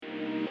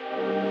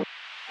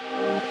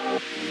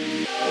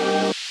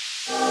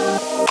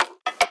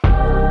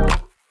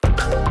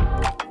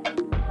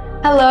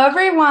Hello,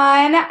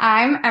 everyone.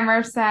 I'm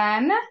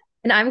Emerson.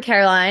 And I'm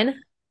Caroline.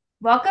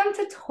 Welcome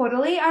to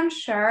Totally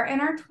Unsure in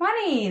Our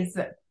 20s.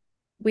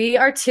 We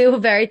are two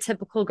very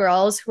typical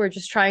girls who are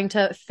just trying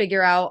to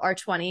figure out our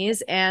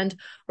 20s, and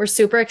we're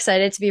super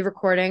excited to be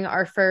recording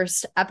our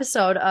first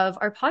episode of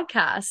our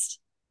podcast.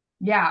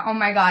 Yeah, oh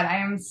my God, I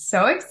am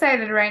so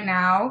excited right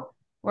now.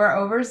 We're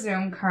over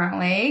Zoom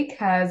currently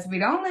because we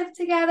don't live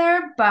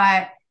together,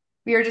 but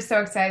we are just so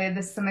excited.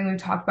 This is something we've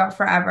talked about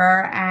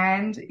forever.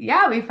 And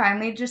yeah, we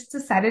finally just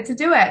decided to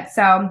do it.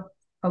 So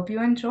hope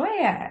you enjoy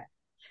it.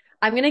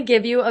 I'm going to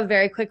give you a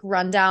very quick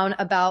rundown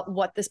about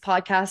what this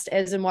podcast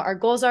is and what our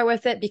goals are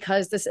with it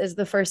because this is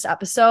the first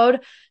episode.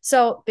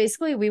 So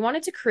basically, we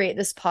wanted to create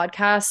this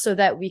podcast so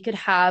that we could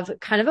have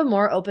kind of a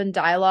more open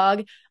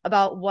dialogue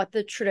about what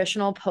the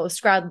traditional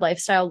post grad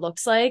lifestyle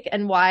looks like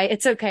and why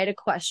it's okay to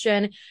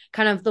question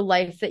kind of the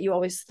life that you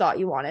always thought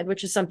you wanted,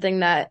 which is something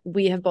that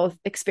we have both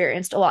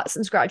experienced a lot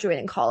since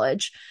graduating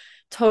college.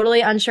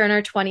 Totally Unsure in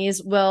Our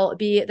 20s will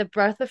be the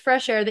breath of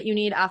fresh air that you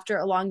need after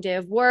a long day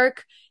of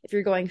work, if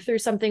you're going through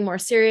something more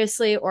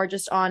seriously, or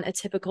just on a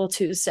typical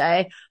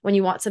Tuesday when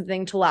you want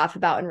something to laugh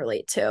about and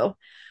relate to.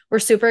 We're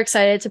super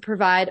excited to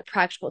provide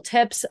practical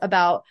tips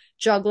about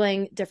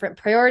juggling different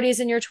priorities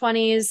in your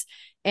 20s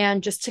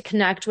and just to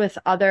connect with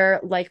other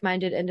like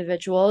minded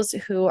individuals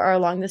who are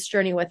along this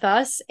journey with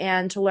us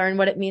and to learn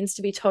what it means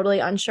to be totally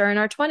unsure in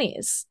our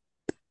 20s.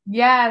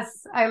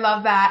 Yes, I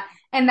love that.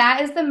 And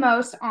that is the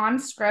most on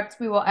script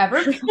we will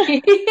ever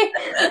be.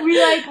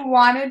 We like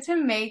wanted to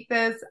make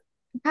this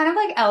kind of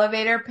like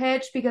elevator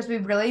pitch because we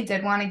really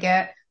did want to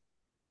get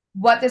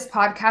what this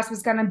podcast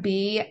was going to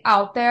be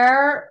out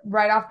there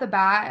right off the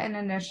bat and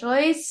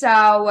initially.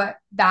 So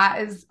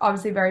that is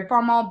obviously very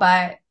formal,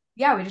 but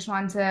yeah, we just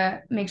wanted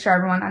to make sure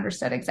everyone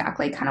understood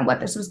exactly kind of what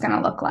this was going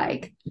to look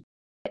like.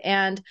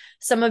 And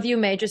some of you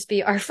may just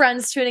be our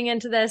friends tuning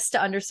into this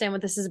to understand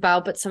what this is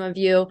about, but some of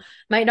you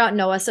might not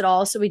know us at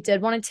all. So we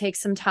did want to take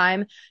some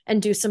time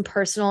and do some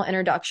personal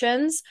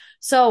introductions.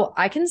 So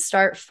I can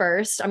start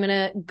first. I'm going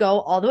to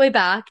go all the way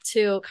back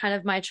to kind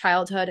of my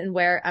childhood and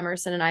where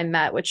Emerson and I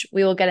met, which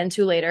we will get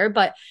into later.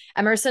 But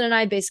Emerson and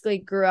I basically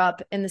grew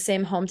up in the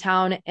same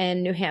hometown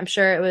in New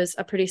Hampshire. It was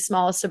a pretty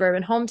small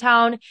suburban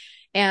hometown.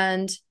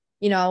 And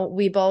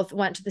we both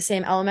went to the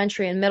same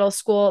elementary and middle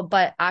school,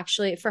 but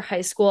actually for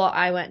high school,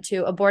 I went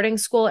to a boarding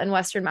school in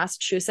Western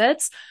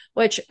Massachusetts,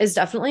 which is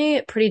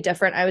definitely pretty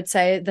different, I would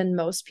say, than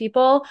most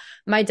people.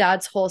 My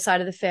dad's whole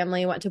side of the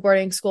family went to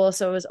boarding school,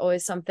 so it was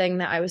always something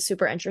that I was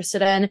super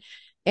interested in.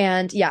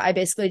 And yeah, I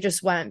basically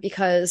just went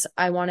because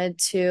I wanted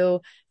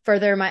to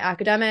further my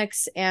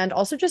academics and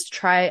also just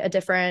try a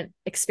different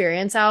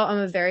experience out. I'm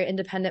a very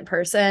independent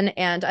person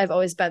and I've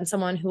always been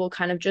someone who will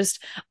kind of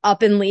just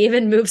up and leave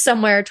and move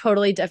somewhere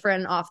totally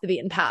different off the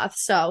beaten path.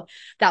 So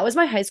that was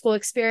my high school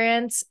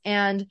experience.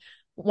 And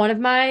one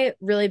of my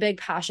really big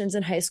passions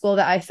in high school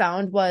that I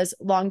found was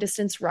long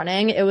distance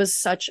running. It was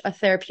such a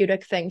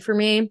therapeutic thing for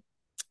me.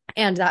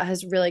 And that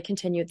has really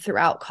continued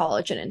throughout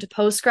college and into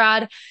post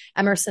grad.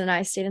 Emerson and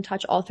I stayed in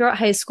touch all throughout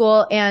high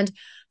school. And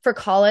for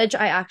college,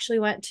 I actually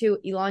went to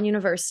Elon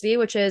University,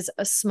 which is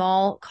a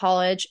small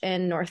college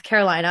in North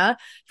Carolina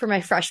for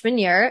my freshman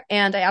year.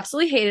 And I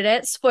absolutely hated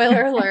it.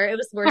 Spoiler alert, it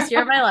was the worst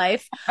year of my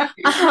life. Um,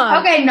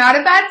 Okay, not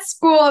a bad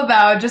school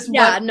though, just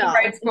yeah, wasn't the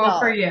right no, school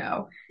for no.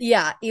 you.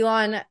 Yeah,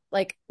 Elon,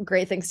 like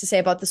great things to say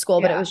about the school,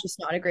 but it Yeah. was just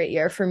not a great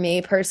year for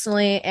me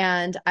personally.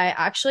 And I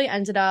actually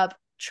ended up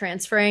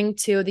transferring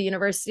to the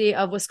University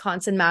of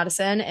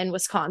Wisconsin-Madison in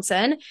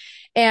Wisconsin.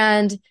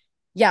 And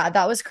yeah,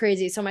 that was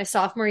crazy. So my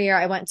sophomore year,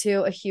 I went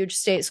to a huge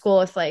state school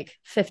with like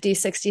 50,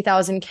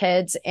 60,000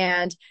 kids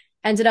and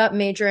ended up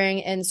majoring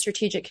in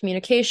strategic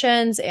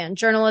communications and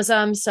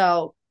journalism.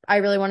 So I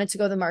really wanted to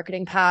go the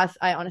marketing path.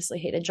 I honestly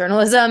hated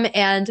journalism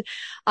and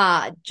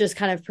just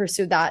kind of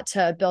pursued that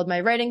to build my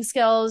writing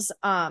skills.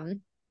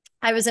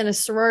 I was in a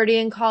sorority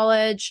in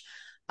college,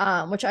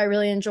 which I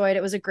really enjoyed.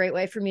 It was a great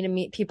way for me to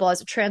meet people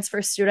as a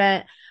transfer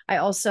student. I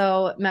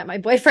also met my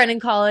boyfriend in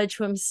college,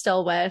 who I'm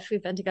still with.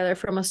 We've been together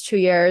for almost 2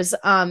 years.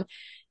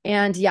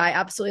 And yeah, I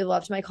absolutely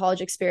loved my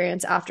college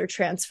experience after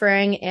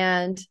transferring.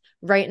 And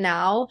right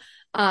now,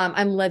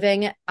 I'm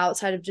living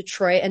outside of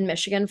Detroit and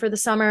Michigan for the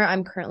summer.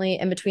 I'm currently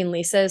in between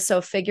leases,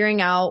 so figuring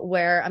out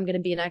where I'm going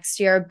to be next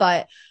year,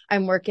 but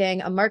I'm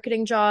working a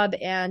marketing job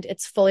and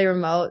it's fully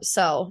remote.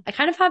 So I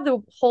kind of have the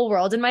whole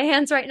world in my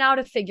hands right now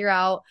to figure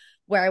out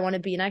where I want to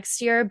be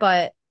next year.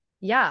 But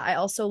yeah, I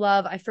also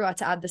love, I forgot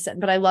to add this in,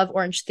 but I love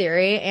Orange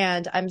Theory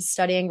and I'm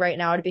studying right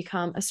now to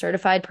become a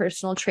certified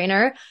personal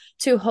trainer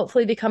to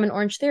hopefully become an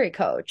Orange Theory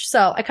coach.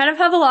 So I kind of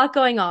have a lot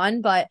going on,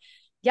 but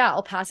yeah,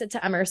 I'll pass it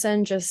to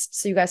Emerson just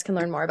so you guys can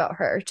learn more about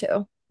her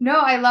too. No,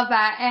 I love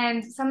that.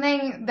 And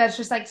something that's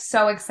just like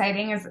so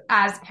exciting is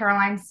as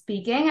Caroline's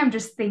speaking, I'm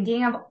just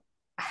thinking of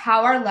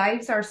how our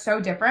lives are so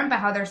different, but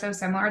how they're so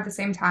similar at the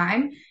same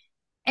time.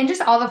 And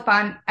just all the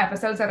fun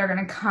episodes that are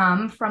going to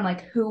come from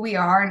like who we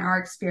are and our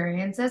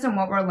experiences and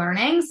what we're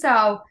learning.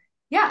 So,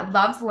 yeah,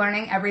 loved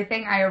learning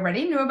everything I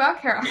already knew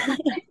about Caroline.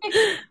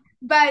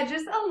 But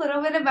just a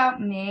little bit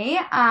about me.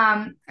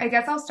 I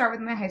guess I'll start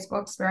with my high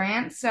school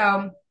experience.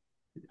 So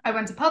I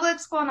went to public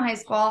school in high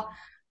school.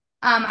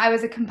 I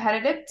was a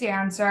competitive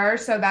dancer,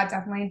 so that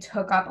definitely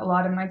took up a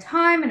lot of my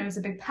time, and it was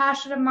a big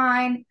passion of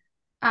mine.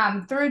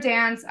 Through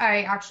dance,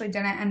 I actually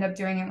didn't end up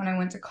doing it when I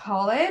went to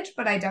college,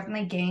 but I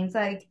definitely gained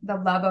like the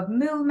love of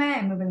movement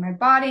and moving my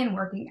body and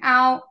working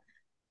out.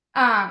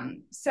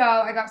 So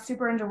I got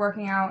super into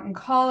working out in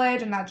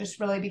college, and that just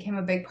really became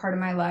a big part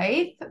of my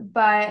life.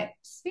 But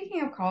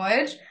speaking of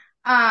college,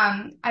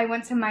 I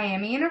went to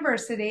Miami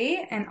University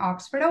in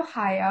Oxford,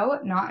 Ohio,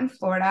 not in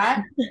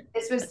Florida.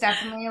 This was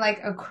definitely like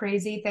a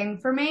crazy thing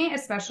for me,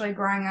 especially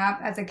growing up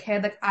as a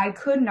kid. Like I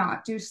could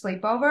not do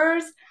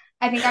sleepovers.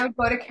 I think I would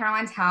go to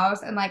Caroline's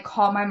house and like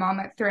call my mom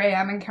at 3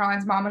 a.m. and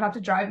Caroline's mom would have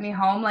to drive me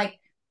home. Like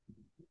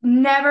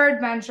never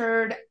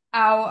adventured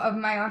out of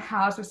my own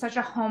house, was such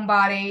a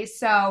homebody.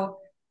 So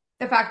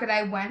the fact that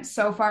I went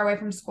so far away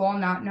from school,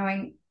 not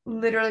knowing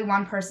literally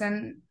one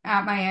person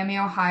at Miami,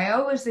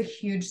 Ohio, was a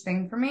huge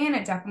thing for me. And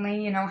it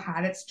definitely,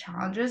 had its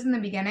challenges in the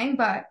beginning,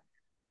 but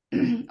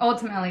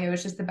ultimately it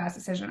was just the best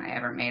decision I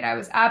ever made. I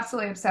was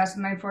absolutely obsessed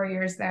with my 4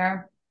 years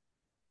there.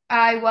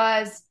 I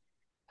was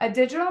a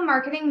digital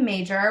marketing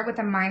major with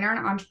a minor in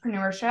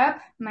entrepreneurship.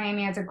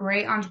 Miami has a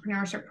great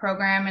entrepreneurship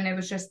program, and it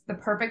was just the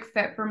perfect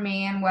fit for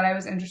me and what I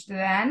was interested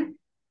in.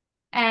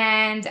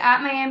 And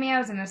at Miami, I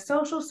was in a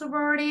social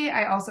sorority.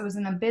 I also was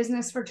in a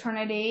business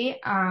fraternity.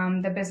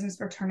 The business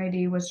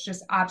fraternity was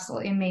just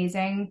absolutely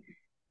amazing.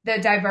 The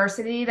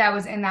diversity that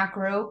was in that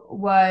group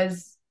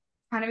was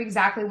kind of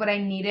exactly what I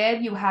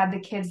needed. You had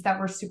the kids that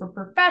were super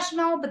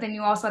professional, but then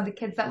you also had the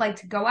kids that like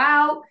to go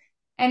out.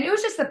 And it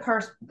was just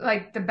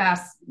the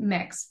best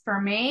mix for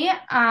me.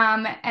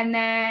 And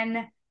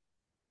then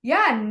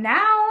yeah,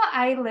 now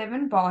I live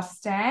in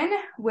Boston,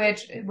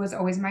 which was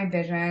always my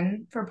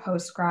vision for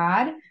post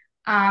grad.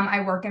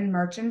 I work in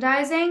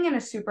merchandising in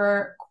a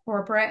super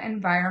corporate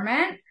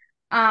environment.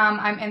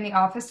 I'm in the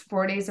office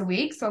 4 days a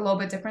week, so a little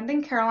bit different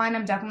than Caroline.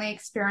 I'm definitely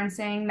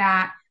experiencing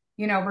that,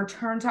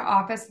 return to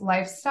office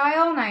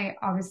lifestyle, and I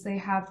obviously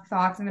have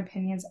thoughts and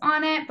opinions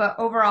on it, but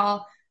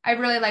overall, I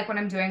really like what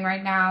I'm doing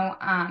right now.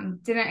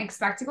 Didn't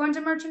expect to go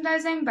into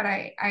merchandising, but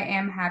I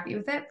am happy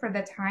with it for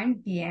the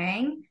time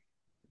being.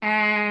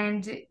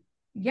 And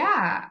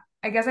yeah,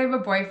 I guess I have a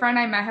boyfriend.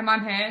 I met him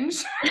on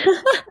Hinge.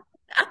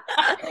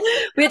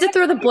 We had to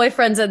throw the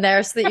boyfriends in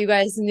there so that you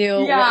guys knew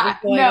what was Yeah,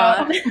 going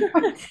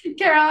on. no.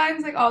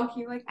 Caroline's like all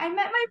cute. Like, I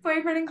met my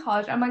boyfriend in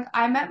college. I'm like,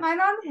 I met mine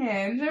on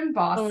Hinge in Oh my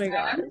Boston.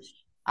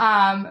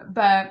 gosh.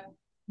 But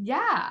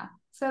yeah.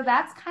 So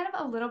that's kind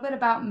of a little bit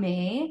about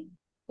me.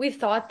 We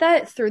thought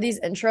that through these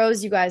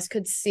intros, you guys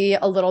could see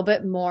a little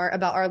bit more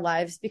about our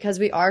lives because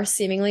we are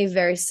seemingly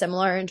very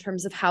similar in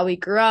terms of how we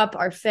grew up,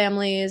 our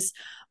families,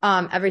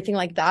 everything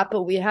like that.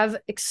 But we have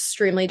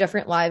extremely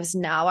different lives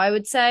now, I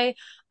would say.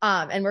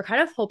 And we're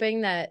kind of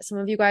hoping that some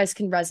of you guys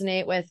can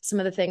resonate with some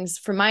of the things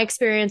from my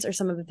experience or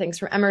some of the things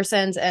from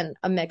Emerson's and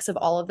a mix of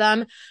all of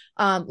them.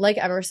 Like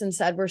Emerson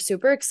said, we're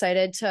super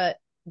excited to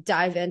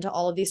dive into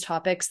all of these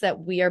topics that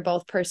we are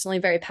both personally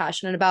very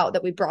passionate about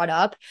that we brought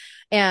up.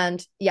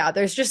 And yeah,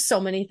 there's just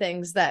so many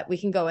things that we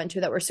can go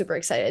into that we're super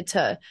excited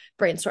to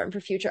brainstorm for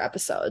future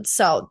episodes.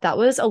 So that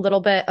was a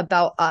little bit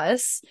about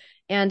us.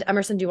 And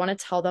Emerson, do you want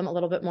to tell them a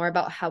little bit more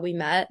about how we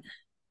met?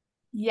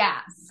 Yeah.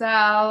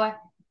 So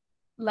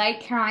like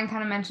Caroline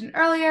kind of mentioned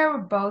earlier, we're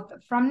both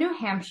from New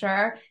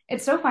Hampshire.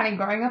 It's so funny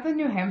growing up in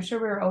New Hampshire,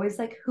 we were always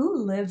like,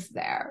 who lives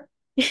there?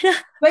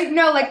 Like,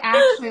 no, like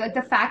actually, like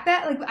the fact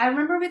that like I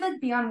remember we'd like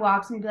be on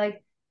walks and we'd be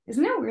like,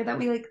 isn't it weird that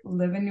we like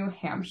live in New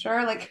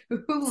Hampshire? Like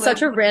who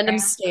Such lives a in New random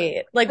Hampshire?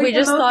 state. Like we Like the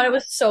just most thought it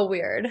was so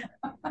weird.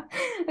 like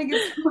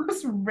it's the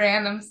most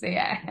random state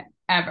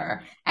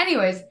ever.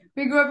 Anyways,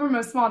 we grew up from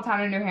a small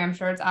town in New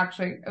Hampshire.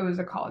 It was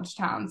a college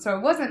town. So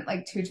it wasn't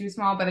like too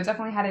small, but it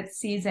definitely had its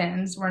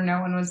seasons where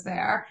no one was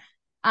there.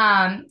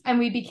 And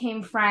we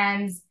became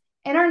friends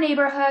in our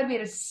neighborhood. We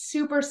had a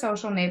super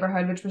social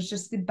neighborhood, which was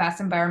just the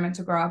best environment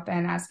to grow up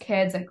in as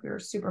kids. Like we were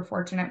super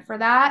fortunate for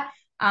that.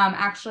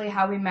 Actually,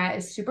 how we met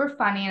is super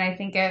funny, and I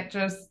think it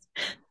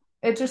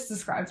just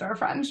describes our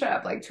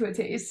friendship like to a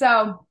T.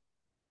 So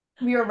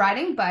we were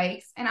riding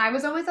bikes, and I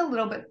was always a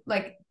little bit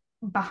like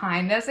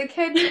behind as a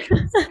kid.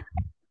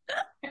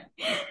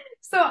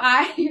 So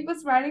I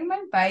was riding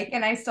my bike,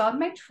 and I still had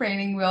my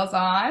training wheels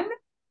on,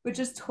 which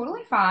is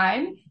totally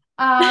fine.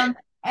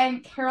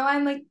 And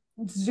Caroline like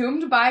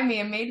zoomed by me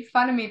and made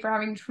fun of me for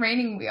having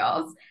training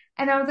wheels.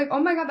 And I was like, oh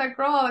my God, that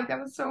girl, like that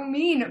was so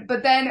mean.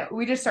 But then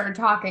we just started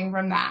talking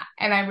from that.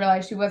 And I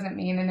realized she wasn't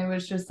mean. And it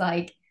was just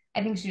like,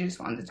 I think she just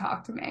wanted to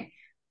talk to me.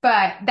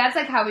 But that's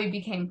like how we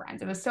became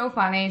friends. It was so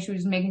funny. She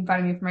was making fun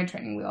of me for my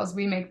training wheels.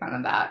 We make fun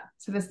of that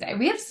to this day.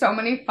 We have so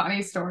many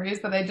funny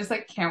stories that I just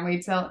like can't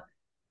wait to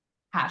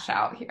hash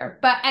out here.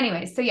 But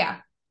anyway, so yeah,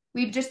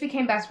 we just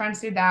became best friends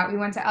through that. We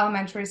went to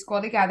elementary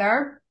school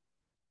together.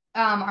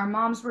 Our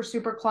moms were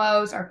super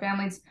close. Our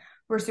families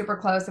were super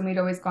close, and we'd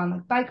always go on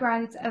like bike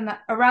rides and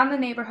around the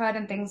neighborhood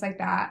and things like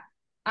that.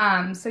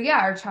 So yeah,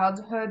 our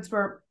childhoods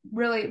were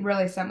really,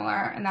 really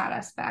similar in that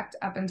aspect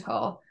up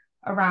until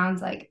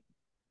around like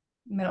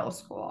middle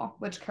school,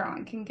 which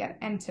Caroline can get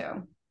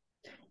into.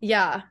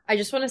 Yeah, I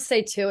just want to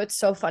say too, it's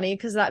so funny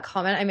because that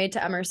comment I made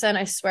to Emerson,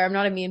 I swear I'm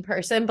not a mean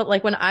person, but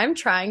like when I'm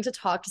trying to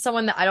talk to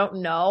someone that I don't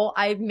know,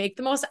 I make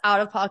the most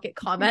out of pocket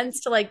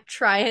comments to like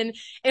try and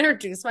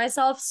introduce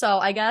myself. So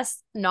I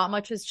guess not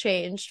much has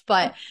changed,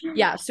 but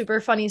yeah,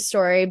 super funny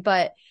story.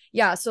 But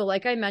yeah, so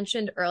like I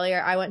mentioned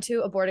earlier, I went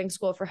to a boarding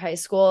school for high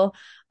school.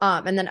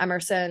 And then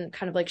Emerson,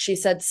 kind of like she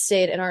said,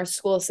 stayed in our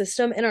school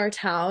system in our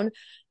town.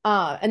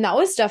 And that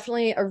was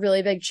definitely a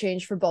really big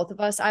change for both of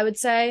us, I would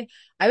say.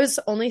 I was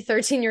only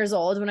 13 years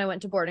old when I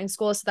went to boarding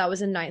school, so that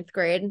was in ninth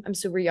grade. I'm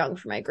super young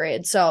for my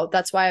grade, so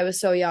that's why I was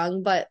so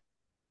young. But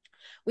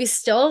we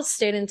still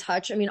stayed in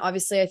touch. I mean,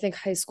 obviously, I think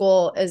high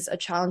school is a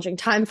challenging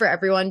time for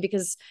everyone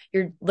because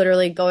you're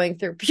literally going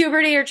through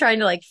puberty. You're trying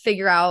to like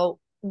figure out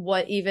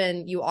what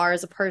even you are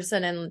as a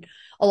person and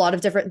a lot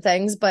of different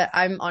things. But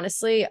I'm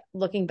honestly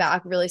looking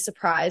back really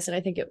surprised. And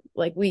I think it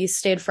like we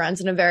stayed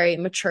friends in a very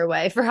mature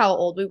way for how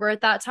old we were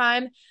at that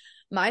time.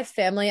 My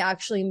family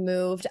actually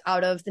moved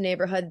out of the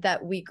neighborhood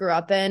that we grew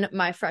up in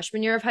my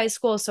freshman year of high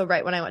school. So,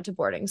 right when I went to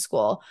boarding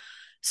school.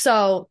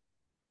 So,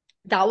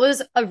 that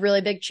was a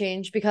really big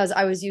change because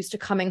I was used to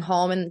coming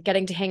home and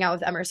getting to hang out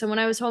with Emerson when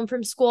I was home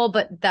from school.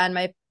 But then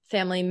my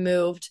family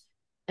moved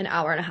an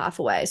hour and a half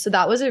away. So,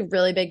 that was a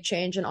really big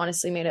change and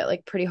honestly made it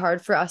like pretty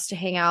hard for us to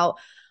hang out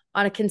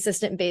on a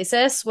consistent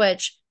basis,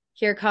 which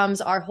here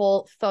comes our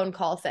whole phone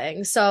call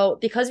thing. So,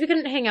 because we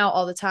couldn't hang out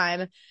all the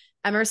time,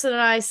 Emerson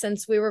and I,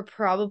 since we were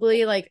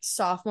probably like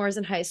sophomores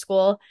in high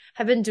school,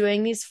 have been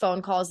doing these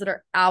phone calls that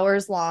are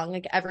hours long,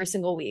 like every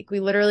single week.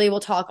 We literally will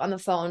talk on the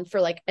phone for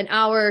like an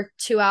hour,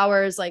 2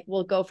 hours, like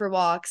we'll go for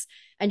walks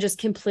and just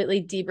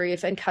completely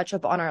debrief and catch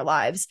up on our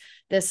lives.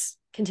 This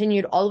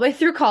continued all the way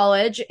through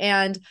college.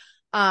 And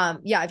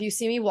yeah, if you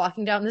see me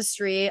walking down the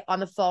street on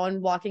the phone,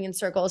 walking in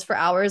circles for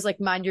hours, like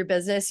mind your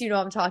business, you know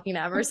I'm talking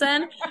to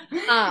Emerson.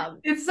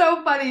 It's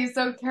so funny.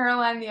 So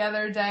Caroline the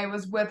other day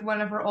was with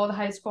one of her old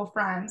high school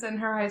friends, and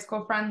her high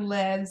school friend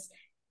lives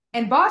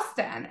in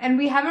Boston. And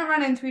we haven't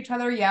run into each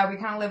other yet. We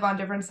kind of live on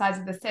different sides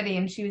of the city.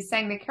 And she was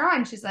saying to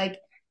Caroline, she's like,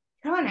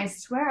 Caroline, I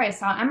swear I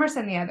saw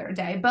Emerson the other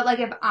day. But like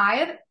if I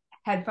had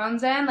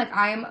headphones in, like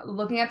I'm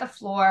looking at the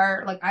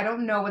floor, like I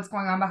don't know what's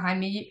going on behind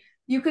me.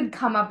 You could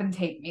come up and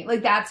take me.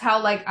 Like that's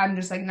how like I'm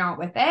just like not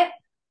with it.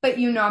 But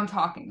you know I'm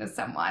talking to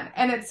someone.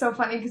 And it's so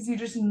funny because you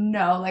just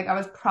know like I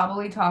was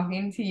probably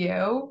talking to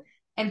you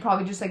and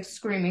probably just like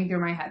screaming through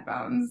my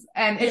headphones.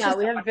 And it's Yeah, just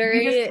we so have funny.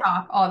 We just very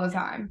talk all the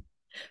time.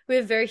 we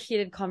have very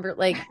heated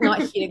like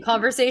not heated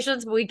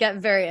conversations, but we get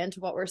very into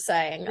what we're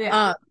saying.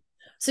 Yeah.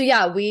 So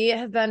yeah, we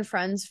have been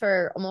friends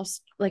for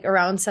almost like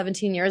around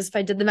 17 years, if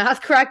I did the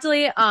math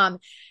correctly.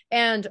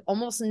 And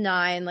almost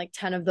nine, like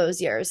 10 of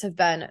those years have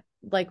been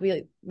like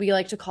we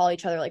like to call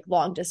each other like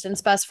long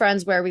distance best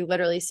friends, where we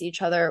literally see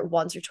each other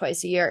once or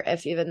twice a year,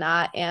 if even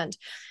that. And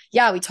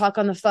yeah, we talk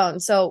on the phone.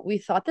 So we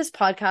thought this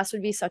podcast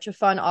would be such a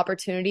fun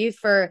opportunity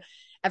for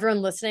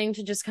everyone listening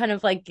to just kind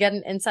of like get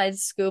an inside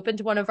scoop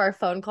into one of our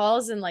phone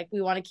calls, and like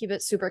we want to keep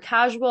it super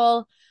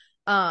casual.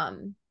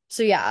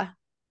 So yeah.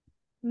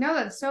 No,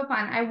 that's so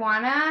fun. I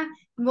wanna,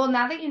 well,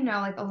 now that you know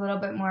like a little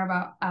bit more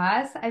about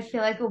us, I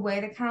feel like a way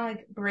to kind of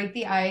like break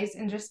the ice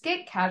and just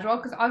get casual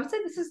because obviously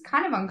this is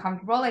kind of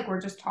uncomfortable. Like we're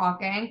just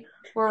talking,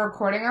 we're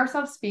recording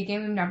ourselves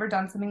speaking. We've never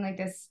done something like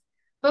this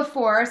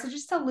before. So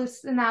just to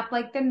loosen up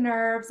like the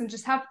nerves and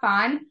just have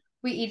fun,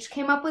 we each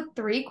came up with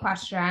three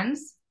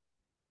questions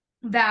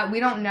that we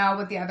don't know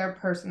what the other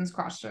person's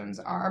questions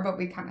are, but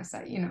we kind of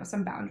set,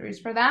 some boundaries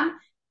for them.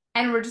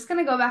 And we're just going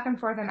to go back and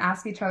forth and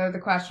ask each other the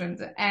questions.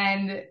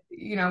 And,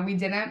 we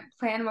didn't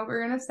plan what we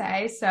are going to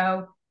say.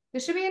 So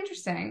this should be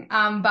interesting. But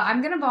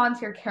I'm going to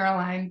volunteer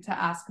Caroline to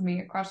ask me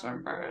a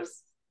question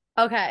first.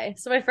 Okay.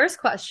 So my first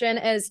question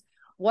is,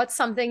 what's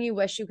something you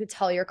wish you could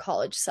tell your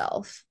college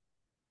self?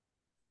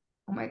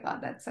 Oh my God,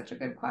 that's such a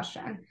good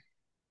question.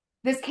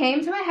 This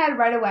came to my head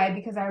right away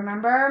because I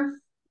remember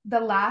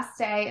the last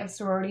day of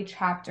sorority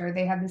chapter,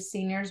 they had the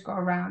seniors go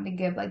around and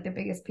give like the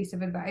biggest piece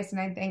of advice. And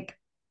I think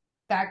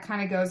that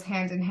kind of goes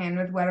hand in hand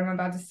with what I'm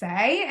about to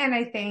say. And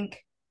I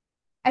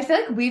feel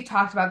like we've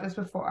talked about this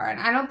before,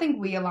 and I don't think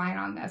we align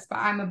on this, but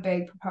I'm a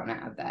big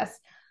proponent of this.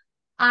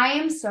 I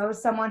am so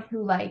someone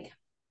who like,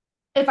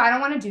 if I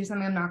don't want to do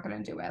something, I'm not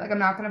going to do it. Like, I'm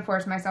not going to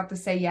force myself to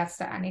say yes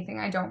to anything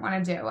I don't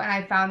want to do. And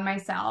I found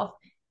myself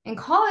in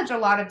college a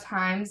lot of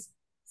times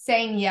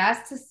saying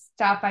yes to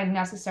stuff I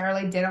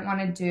necessarily didn't want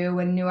to do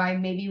and knew I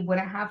maybe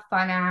wouldn't have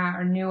fun at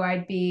or knew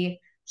I'd be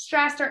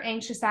stressed or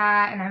anxious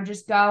at. And I would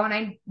just go and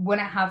I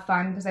wouldn't have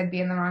fun because I'd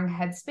be in the wrong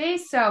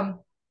headspace.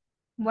 So,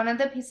 one of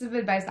the pieces of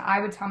advice that I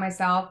would tell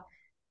myself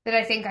that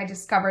I think I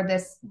discovered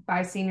this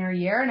by senior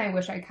year, and I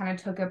wish I kind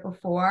of took it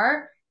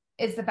before,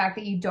 is the fact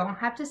that you don't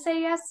have to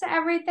say yes to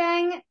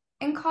everything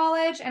in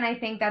college. And I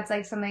think that's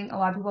like something a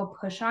lot of people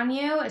push on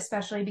you,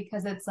 especially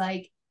because it's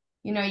like,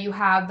 you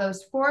have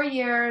those 4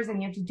 years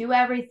and you have to do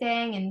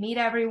everything and meet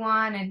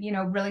everyone and,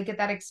 really get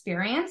that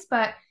experience.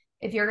 But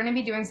if you're going to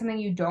be doing something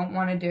you don't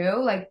want to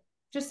do, like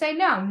just say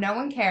no. No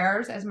one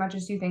cares as much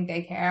as you think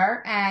they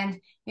care. And,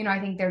 I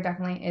think there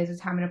definitely is a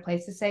time and a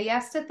place to say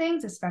yes to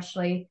things,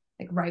 especially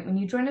like right when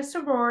you join a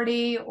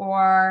sorority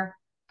or,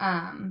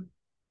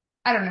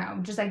 I don't know,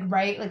 just like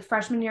right, like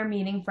freshman year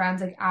meeting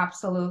friends, like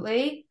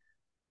absolutely.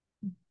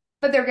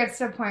 But there gets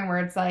to a point where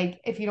it's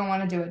like, if you don't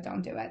want to do it,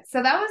 don't do it.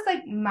 So that was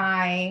like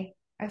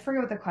I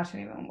forget what the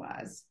question even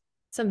was.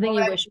 Something What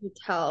you would I, wish you could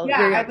tell yeah,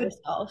 your I younger would,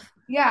 self.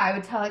 yeah, I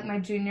would tell like my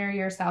junior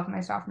year self,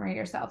 my sophomore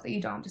year self that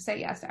you don't have to say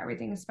yes to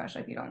everything,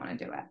 especially if you don't want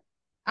to do it.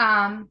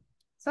 Um,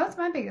 so that's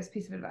my biggest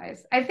piece of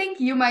advice. I think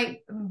you might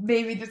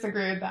maybe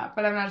disagree with that,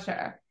 but I'm not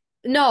sure.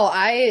 No,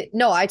 I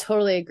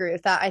totally agree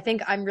with that. I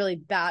think I'm really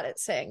bad at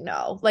saying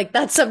no. Like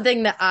that's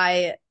something that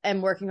I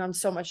am working on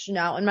so much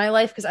now in my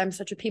life because I'm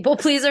such a people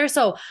pleaser.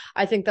 So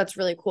I think that's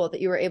really cool that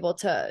you were able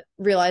to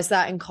realize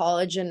that in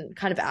college and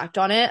kind of act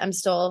on it. I'm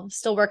still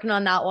working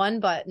on that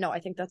one, but no, I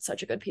think that's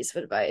such a good piece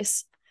of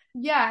advice.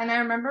 Yeah, and I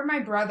remember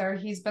my brother,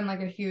 he's been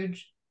like a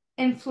huge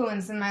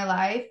influence in my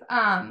life.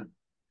 I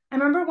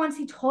remember once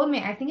he told me,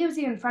 I think it was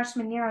even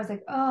freshman year, I was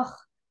like, oh,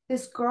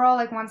 this girl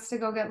like wants to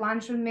go get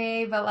lunch with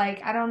me, but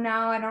like I don't know,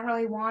 I don't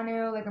really want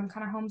to. Like I'm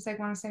kind of homesick,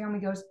 want to stay home.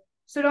 He goes,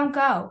 so don't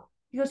go.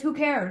 He goes, who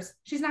cares?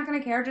 She's not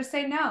gonna care, just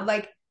say no.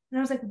 Like, and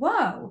I was like,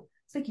 whoa.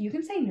 It's like you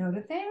can say no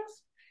to things.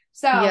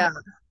 So Yeah.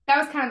 that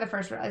was kind of the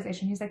first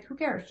realization. He's like, who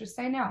cares? Just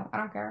say no. I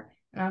don't care.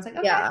 And I was like,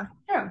 okay, Yeah.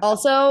 true.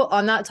 Also,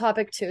 on that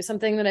topic too,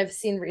 something that I've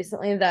seen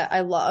recently that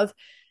I love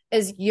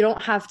is you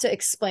don't have to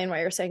explain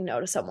why you're saying no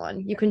to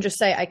someone. You can just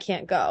say, I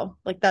can't go.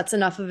 Like that's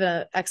enough of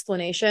an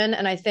explanation.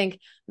 And I think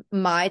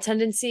my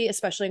tendency,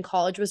 especially in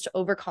college, was to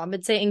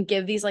overcompensate and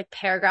give these like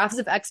paragraphs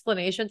of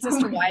explanations Oh as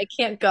to my, why I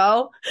can't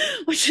go,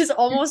 which is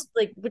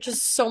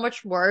so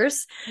much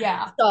worse.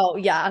 yeah. So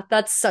yeah,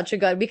 that's such a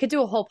good, we could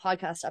do a whole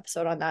podcast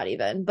episode on that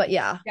even. But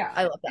yeah, Yeah.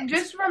 I love that And piece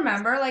just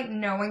remember, like,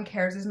 no one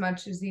cares as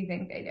much as you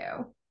think they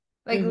do. of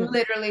Like, advice.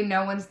 literally,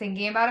 no one's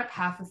thinking about it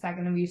past the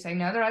second of you say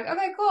no. They're like,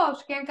 okay, cool,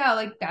 she can't go.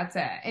 Like, that's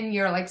it. And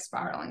you're like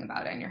spiraling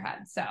about it in your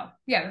head. So,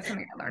 yeah, that's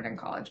something I learned in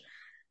college.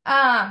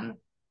 Um,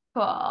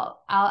 cool.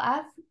 I'll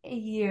ask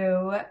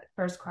you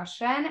first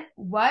question.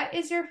 What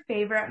is your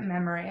favorite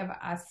memory of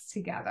us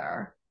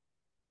together?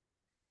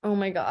 Oh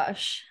my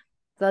gosh.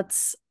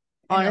 That's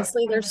I know it's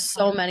honestly, kind of there's a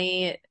so tough.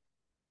 many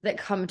that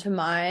come to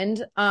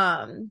mind.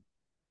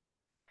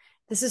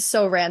 This is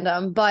so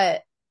random,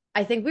 but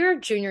I think we were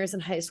juniors in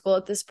high school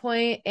at this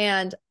point,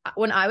 and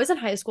when I was in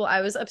high school,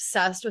 I was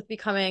obsessed with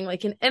becoming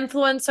like an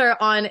influencer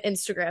on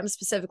Instagram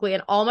specifically,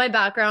 and all my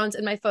backgrounds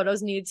and my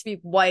photos needed to be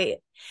white.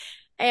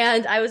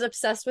 And I was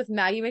obsessed with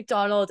Maggie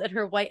McDonald and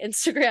her white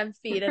Instagram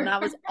feed, and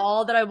that was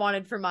all that I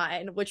wanted for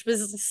mine, which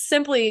was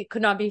simply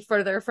could not be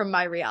further from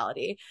my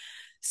reality.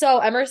 So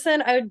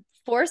Emerson, I would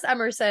force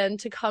Emerson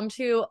to come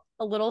to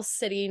a little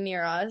city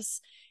near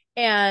us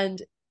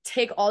and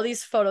take all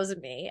these photos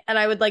of me. And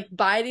I would like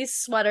buy these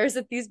sweaters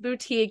at these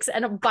boutiques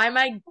and buy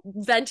my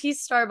venti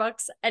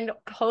Starbucks and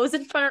pose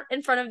in front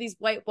of these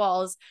white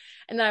walls.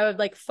 And then I would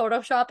like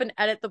Photoshop and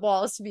edit the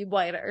walls to be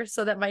whiter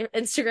so that my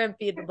Instagram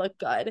feed would look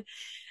good.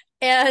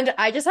 And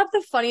I just have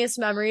the funniest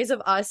memories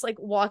of us like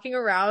walking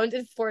around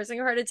and forcing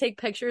her to take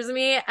pictures of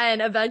me.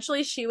 And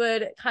eventually she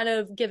would kind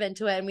of give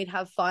into it and we'd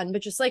have fun.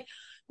 But just like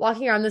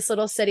walking around this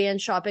little city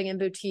and shopping in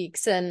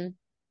boutiques and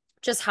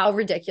just how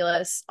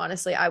ridiculous,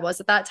 honestly, I was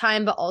at that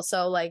time. But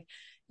also like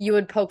you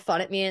would poke fun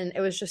at me and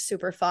it was just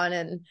super fun.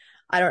 And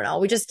I don't know,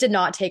 we just did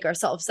not take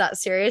ourselves that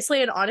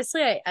seriously. And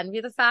honestly, I envy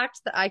the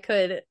fact that I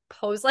could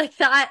pose like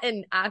that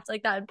and act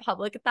like that in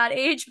public at that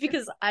age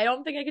because I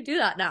don't think I could do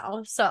that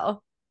now.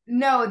 So.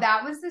 No,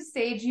 that was the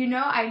stage,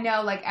 I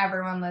know like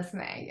everyone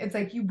listening. It's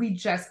like we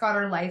just got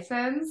our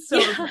license. So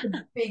it was Yeah.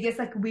 the biggest,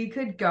 like we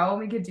could go and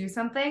we could do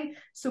something.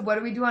 So what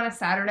do we do on a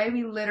Saturday?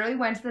 We literally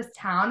went to this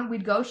town.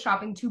 We'd go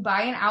shopping to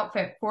buy an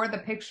outfit for the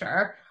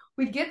picture.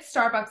 We'd get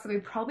Starbucks that we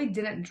probably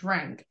didn't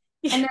drink.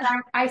 And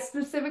then I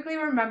specifically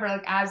remember,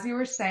 like, as you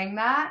were saying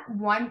that,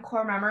 one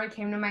core memory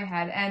came to my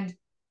head. And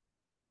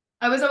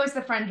I was always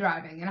the friend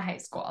driving in high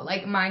school.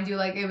 Like, mind you,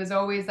 like, it was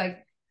always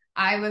like,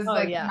 I was Oh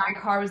like, yeah. my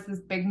car was this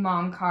big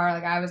mom car.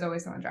 Like, I was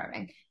always the one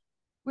driving.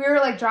 We were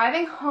like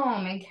driving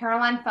home, and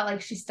Caroline felt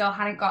like she still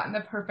hadn't gotten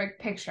the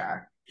perfect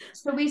picture.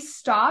 So we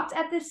stopped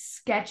at this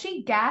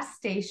sketchy gas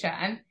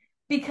station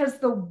because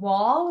the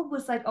wall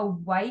was like a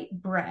white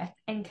brick.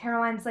 And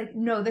Caroline's like,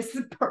 no, this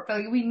is perfect.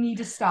 Like, we need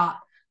to stop.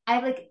 I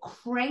like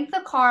crank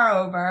the car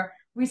over.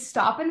 We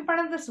stop in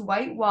front of this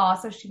white wall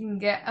so she can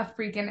get a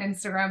freaking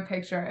Instagram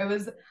picture.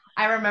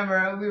 I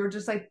remember we were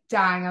just like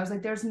dying. I was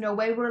like, there's no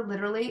way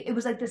it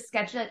was like the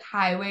sketchy like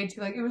highway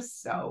to like, it was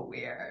so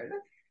weird.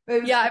 But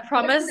it was Yeah,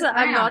 for the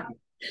gram.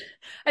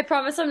 I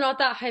promise I'm not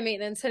that high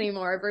maintenance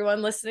anymore.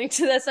 Everyone listening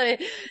to this,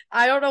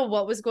 I don't know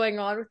what was going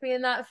on with me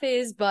in that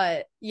phase,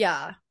 but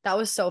yeah, that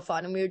was so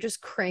fun. And we would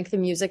just crank the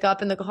music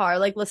up in the car,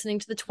 like listening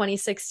to the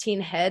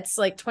 2016 hits.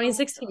 Like Oh my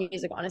 2016 God.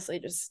 music honestly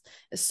just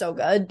is so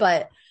good.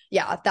 But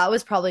yeah, that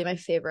was probably my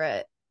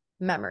favorite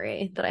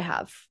memory that I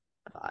have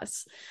of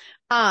us.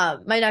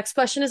 My next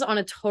question is on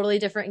a totally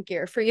different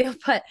gear for you,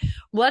 but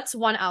what's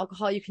one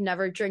alcohol you can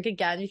never drink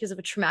again because of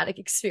a traumatic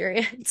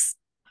experience?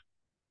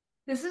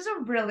 This is a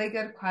really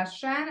good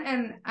question.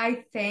 And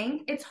I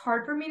think it's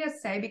hard for me to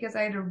say because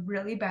I had a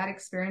really bad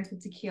experience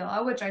with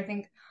tequila, which I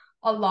think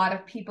a lot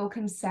of people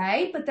can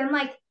say. But then,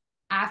 like,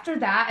 after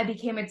that, I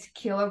became a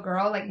tequila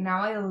girl. Like,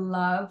 now I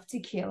love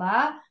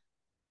tequila.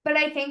 But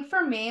I think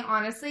for me,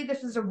 honestly,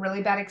 this was a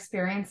really bad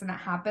experience. And it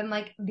happened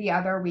like the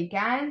other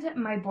weekend.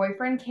 My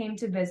boyfriend came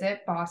to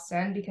visit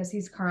Boston because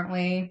he's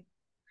currently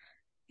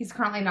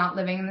not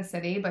living in the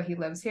city, but he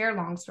lives here.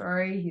 Long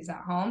story, he's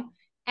at home.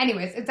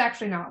 Anyways, it's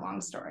actually not a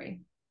long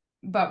story,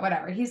 but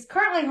whatever. He's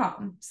currently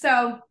home.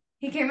 So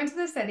he came into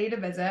the city to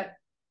visit,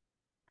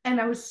 and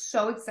I was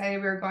so excited.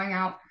 We were going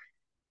out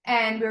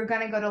and we were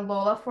going to go to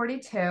Lola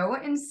 42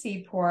 in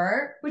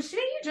Seaport, which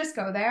didn't you just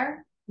go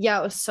there? Yeah,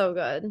 it was so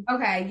good.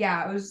 Okay,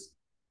 yeah, it was.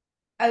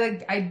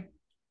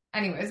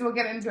 Anyways, we'll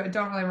get into it.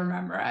 Don't really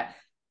remember it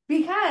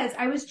because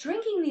I was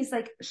drinking these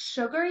like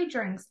sugary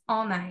drinks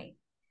all night.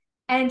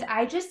 And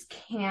I just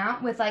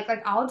can't with like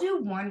I'll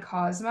do one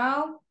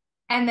Cosmo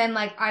and then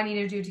like I need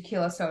to do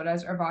tequila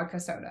sodas or vodka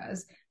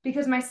sodas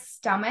because my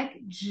stomach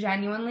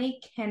genuinely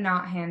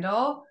cannot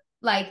handle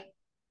like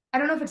I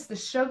don't know if it's the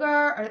sugar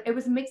or it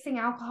was mixing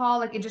alcohol,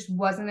 like it just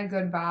wasn't a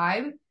good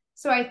vibe.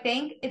 So I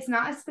think it's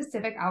not a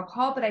specific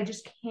alcohol, but I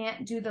just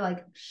can't do the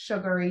like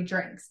sugary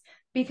drinks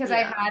because I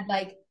Yeah. had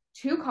like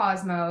two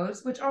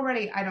Cosmos, which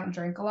already I don't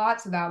drink a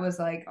lot, so that was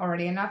like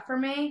already enough for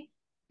me.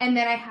 And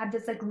then I had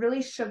this like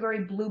really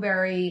sugary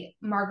blueberry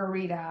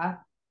margarita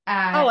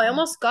Oh, at I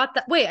almost got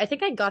that. Wait, I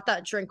think I got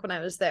that drink when I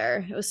was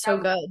there. It was so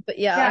good. But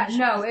yeah, yeah,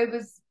 no, it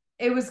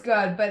was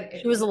good, but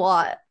she was a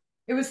lot.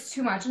 it was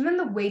too much. And then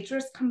the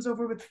waitress comes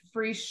over with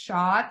free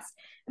shots.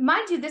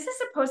 Mind you, this is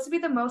supposed to be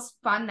the most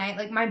fun night.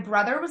 Like my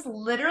brother was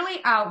literally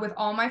out with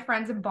all my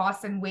friends in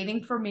Boston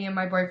waiting for me and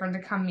my boyfriend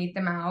to come meet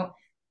them out.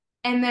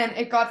 And then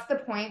it got to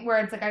the point where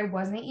it's like I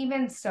wasn't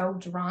even so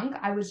drunk.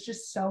 I was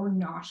just so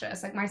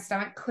nauseous. Like my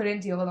stomach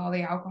couldn't deal with all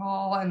the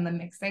alcohol and the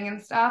mixing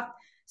and stuff.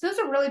 So it was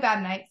a really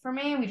bad night for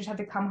me. We just had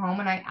to come home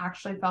and I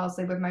actually fell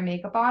asleep with my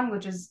makeup on,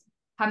 which is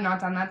have not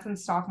done that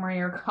since sophomore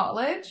year of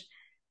college.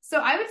 So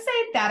I would say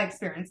that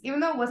experience, even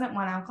though it wasn't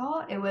one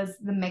alcohol, it was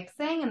the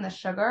mixing and the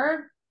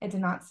sugar. It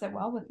did not sit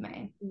well with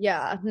me.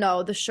 Yeah,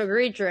 no, the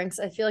sugary drinks,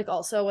 I feel like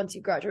also once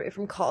you graduate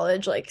from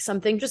college, like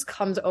something just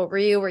comes over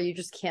you where you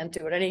just can't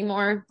do it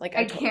anymore. Like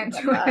I I totally can't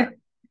get do that. it.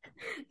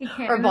 I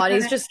can't. Our And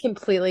bodies then just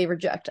completely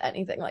reject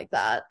anything like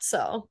that.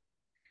 So,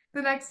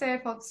 the next day I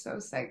felt so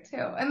sick too.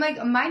 And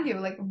like, mind you,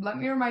 like, let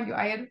me remind you,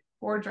 I had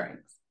four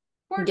drinks.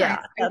 Four yeah,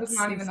 drinks. I was that's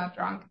not even insane. that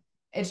drunk.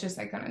 It's just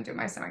I couldn't do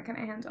my stomach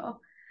couldn't handle.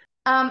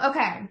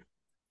 Okay.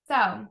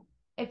 So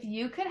if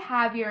you could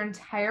have your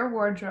entire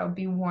wardrobe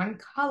be one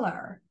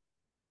color,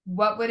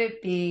 what would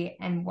it be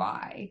and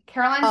why?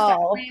 Caroline's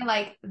Oh, definitely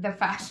like the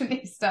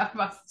fashionista of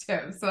us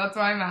too. So that's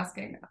why I'm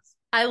asking this.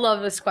 I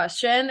love this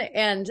question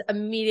and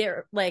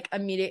immediate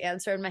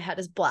answer in my head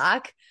is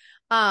black.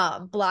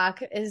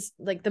 Black is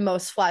like the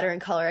most flattering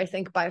color, I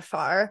think, by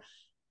far.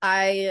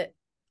 I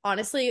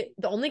honestly,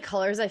 the only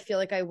colors I feel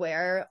like I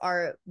wear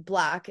are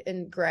black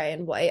and gray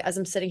and white as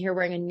I'm sitting here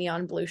wearing a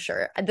neon blue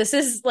shirt. This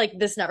is like,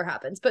 this never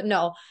happens, but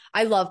no,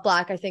 I love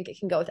black. I think it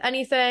can go with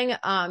anything.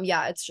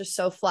 Yeah, it's just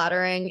so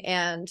flattering.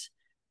 And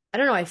I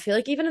don't know, I feel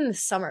like even in the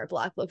summer,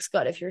 black looks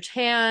good. If you're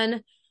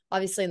tan,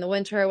 obviously in the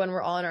winter when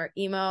we're all in our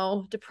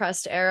emo,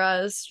 depressed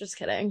eras, just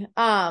kidding.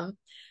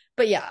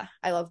 But yeah,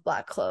 I love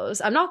black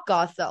clothes. I'm not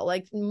goth though,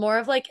 like more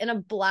of like in a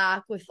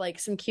black with like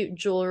some cute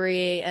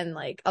jewelry and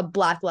like a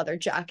black leather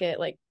jacket,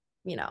 like,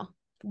 you know.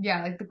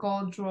 Yeah, like the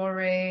gold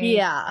jewelry. I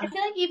Yeah.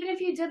 feel like even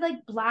if you did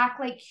like black,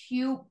 like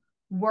cute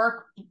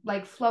work,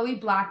 like flowy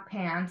black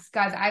pants,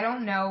 guys, I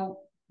don't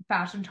know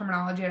fashion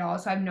terminology at all,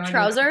 so I have no idea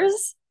what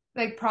Trousers?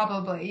 like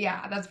probably,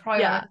 yeah, that's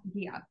probably what I'm Yeah.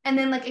 thinking of. And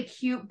then like a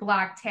cute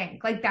black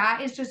tank. Like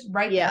that is just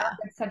right there. Yeah.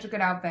 It's such a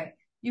good outfit.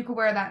 You could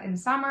wear that in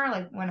summer,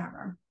 like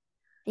whenever.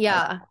 I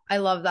Yeah, I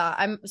love that.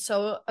 I'm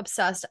so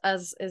obsessed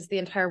as is the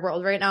entire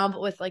world right now,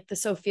 but with like the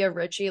Sophia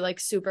Richie like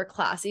super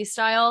classy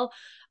style.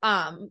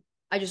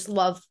 I just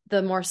love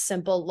the more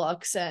simple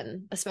looks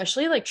and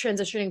especially like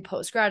transitioning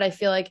post grad, I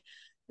feel like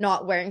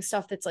not wearing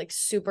stuff that's like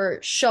super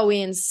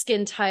showy and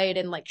skin tight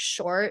and like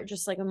short,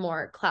 just like a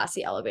more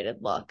classy elevated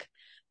look.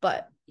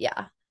 But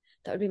yeah,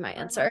 that would be my love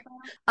answer.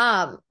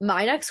 that.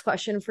 My next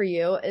question for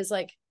you is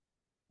like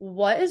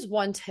what is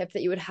one tip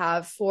that you would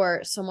have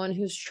for someone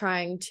who's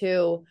trying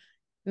to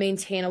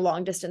maintain a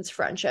long distance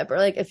friendship? Or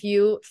like if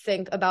you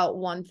think about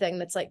one thing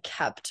that's like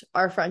kept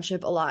our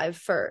friendship alive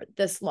for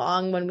this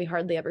long when we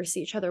hardly ever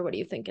see each other, what do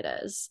you think it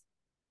is?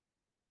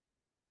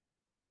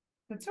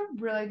 That's a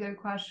really good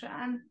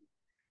question.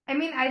 I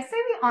mean, I'd say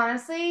we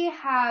honestly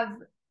have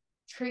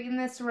treating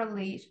this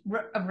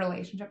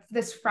relationship,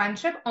 this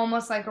friendship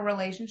almost like a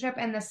relationship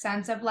in the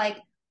sense of like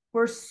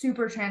we're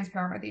super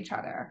transparent with each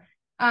other.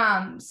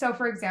 So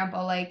for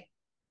example, like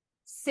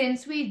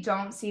since we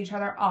don't see each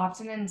other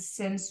often and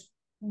since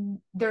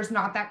there's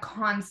not that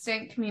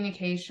constant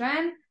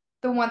communication,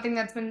 the one thing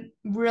that's been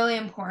really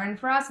important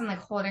for us and like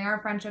holding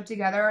our friendship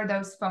together are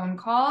those phone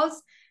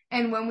calls.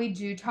 And when we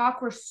do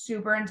talk, we're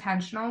super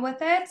intentional with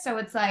it. So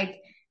it's like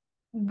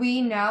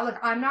we know,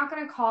 like, I'm not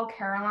going to call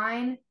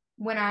Caroline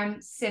when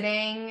I'm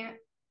sitting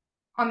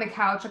on the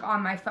couch, like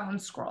on my phone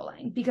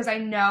scrolling, because I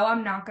know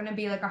I'm not going to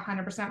be like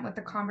 100% with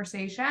the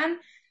conversation.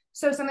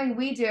 So something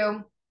we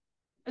do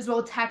is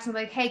we'll text and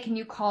be like, hey, can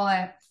you call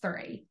at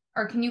 3?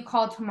 Or can you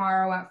call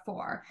tomorrow at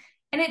 4?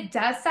 And it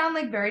does sound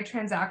like very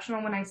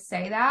transactional when I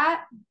say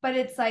that, but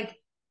it's like,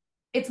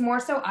 it's more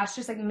so us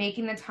just like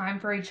making the time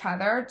for each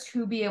other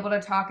to be able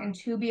to talk and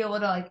to be able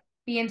to like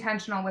be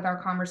intentional with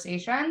our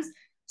conversations.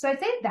 So I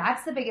think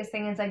that's the biggest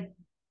thing is like,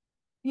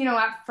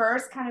 at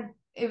first kind of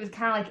it was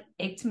kind of like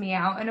icked me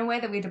out in a way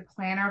that we had to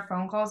plan our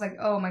phone calls. Like,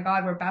 oh my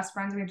God, we're best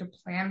friends. We have to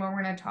plan when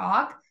we're going to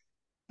talk.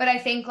 But I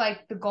think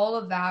like the goal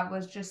of that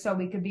was just so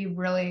we could be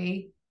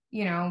really,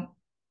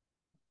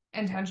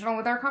 intentional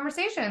with our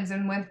conversations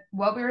and with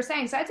what we were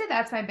saying. So I'd say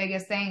that's my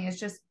biggest thing is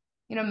just,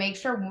 make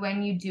sure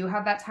when you do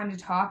have that time to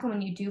talk and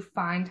when you do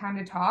find time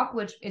to talk,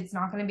 which it's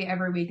not going to be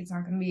every week, it's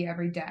not going to be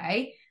every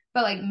day,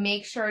 but like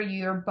make sure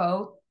you're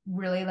both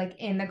really like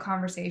in the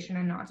conversation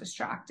and not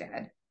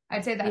distracted.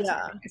 I'd say that's my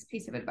Yeah. biggest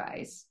piece of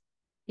advice.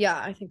 Yeah,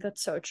 I think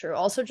that's so true.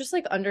 Also, just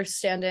like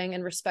understanding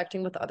and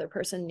respecting what the other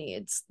person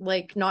needs.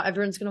 Like, not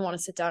everyone's going to want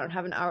to sit down and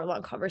have an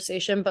hour-long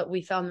conversation, but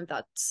we found that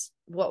that's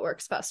what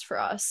works best for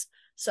us.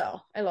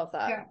 So I love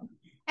that. Yeah.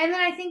 And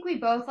then I think we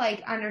both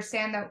like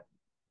understand that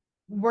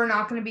we're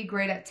not going to be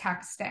great at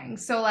texting.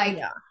 So like,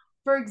 Yeah.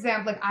 for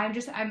example, like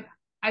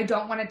I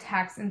don't want to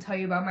text and tell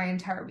you about my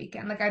entire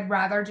weekend. Like I'd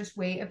rather just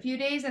wait a few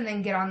days and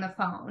then get on the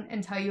phone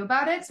and tell you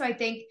about it. So I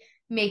think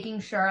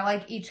making sure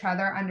like each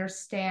other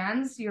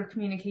understands your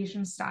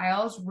communication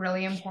style is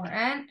really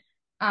important.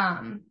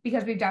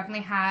 Because we've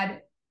definitely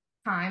had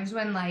times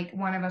when like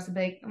one of us would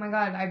be like, oh my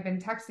God, I've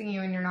been texting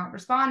you and you're not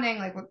responding.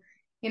 Like,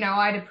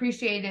 I'd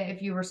appreciate it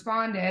if you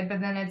responded,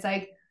 but then it's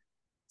like,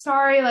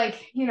 sorry, like,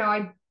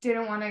 I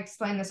didn't want to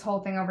explain this whole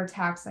thing over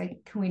text.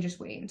 Like, can we just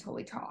wait until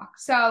we talk?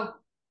 So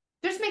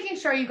just making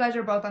sure you guys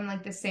are both on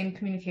like the same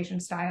communication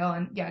style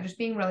and yeah, just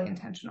being really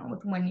intentional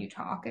with when you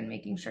talk and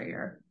making sure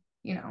you're,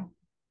 you know,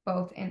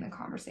 both in the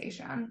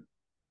conversation.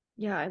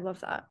 Yeah, I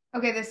love that.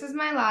 Okay, this is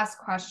my last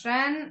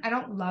question. I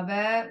don't love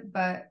it,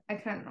 but I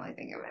couldn't really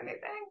think of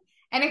anything.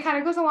 And it kind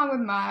of goes along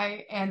with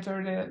my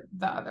answer to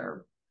the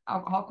other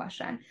alcohol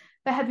question.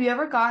 But have you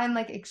ever gotten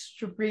like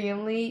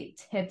extremely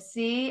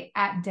tipsy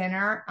at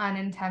dinner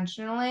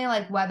unintentionally?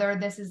 Like whether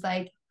this is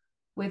like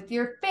with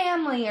your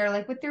family or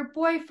like with your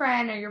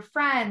boyfriend or your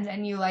friends,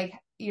 and you're like,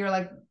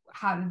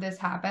 how did this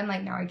happen?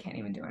 Like now I can't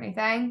even do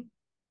anything.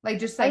 Like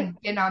just like I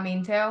did not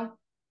mean to.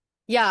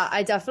 Yeah,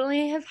 I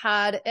definitely have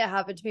had it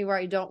happen to me where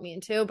I don't mean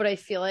to, but I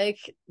feel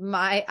like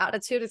my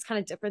attitude is kind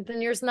of different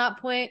than yours in that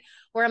point,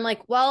 where I'm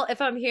like, well,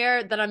 if I'm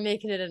here, then I'm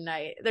making it a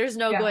night. There's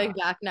no going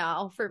Yeah. back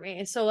now for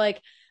me. So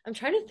like I'm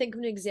trying to think of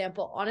an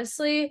example.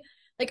 Honestly,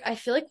 like I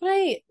feel like when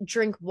I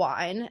drink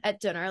wine at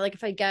dinner, like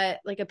if I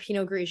get like a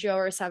Pinot Grigio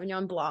or a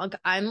Sauvignon Blanc,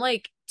 I'm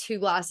like 2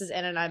 glasses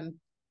in and I'm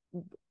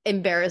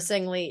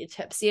embarrassingly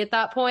tipsy at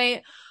that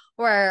point,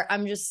 where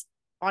I'm just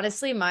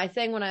honestly my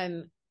thing when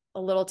I'm a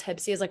little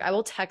tipsy is like I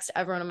will text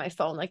everyone on my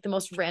phone like the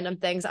most random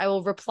things. I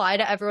will reply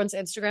to everyone's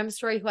Instagram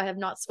story who I have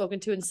not spoken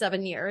to in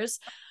 7 years.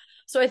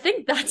 So I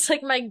think that's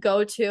like my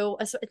go-to.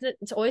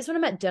 It's always when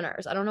I'm at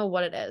dinners. I don't know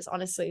what it is.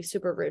 Honestly,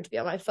 super rude to be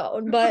on my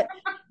phone, but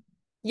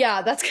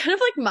yeah, that's kind of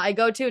like my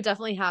go-to. It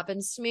definitely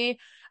happens to me.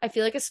 I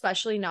feel like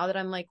especially now that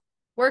I'm like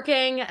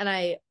working and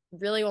I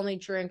really only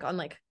drink on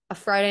like a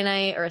Friday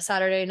night or a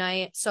Saturday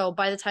night. So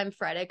by the time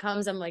Friday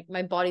comes, I'm like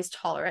my body's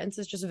tolerance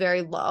is just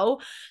very low.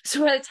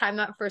 So by the time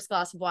that first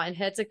glass of wine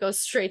hits, it goes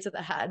straight to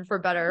the head for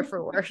better or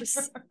for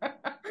worse.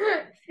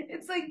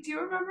 It's like, do you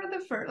remember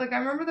the first, like, I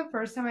remember the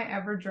first time I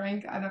ever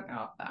drank, I don't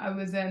know,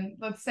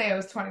 let's say I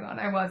was 21.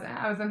 I wasn't,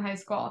 I was in high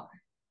school.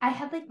 I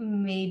had like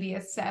maybe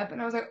a sip and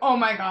I was like, oh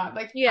my God,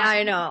 like, Yeah,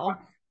 I know.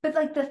 but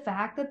like the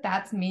fact that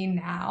that's me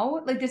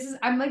now, like,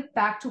 I'm like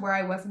back to where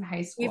I was in high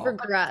We've school. Like,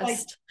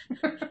 regressed.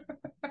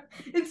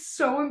 it's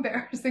so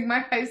embarrassing.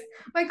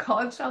 My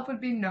college self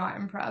would be not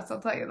impressed,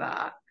 I'll tell you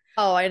that.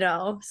 Oh, I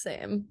know.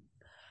 Same.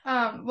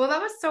 Well,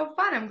 that was so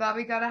fun. I'm glad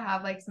we got to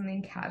have like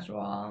something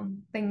casual,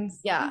 things,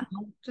 Yeah.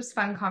 just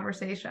fun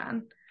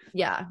conversation.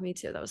 Yeah, me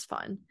too. That was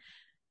fun.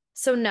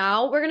 So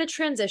now we're going to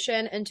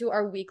transition into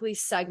our weekly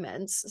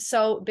segments.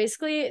 So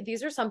basically,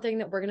 these are something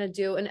that we're going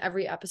to do in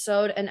every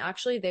episode. And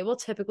actually, they will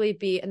typically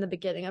be in the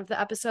beginning of the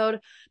episode.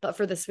 But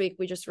for this week,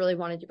 we just really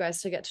wanted you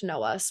guys to get to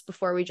know us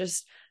before we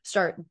just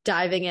start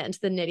diving into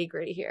the nitty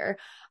gritty here.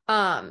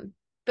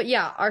 But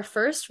yeah, our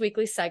first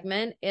weekly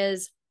segment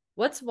is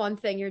what's one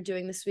thing you're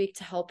doing this week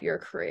to help your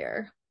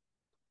career?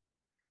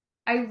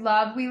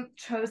 We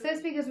chose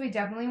this because we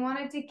definitely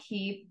wanted to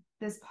keep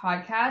this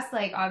podcast.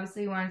 Like,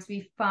 obviously, we want it to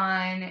be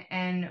fun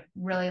and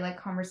really like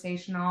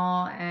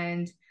conversational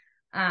and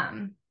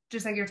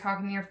just like you're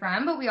talking to your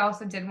friend. But we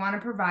also did want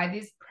to provide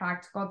these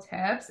practical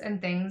tips and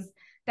things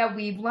that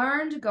we've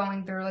learned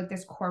going through like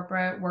this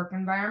corporate work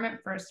environment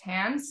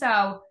firsthand.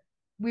 So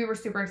we were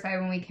super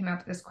excited when we came up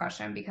with this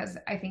question because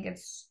I think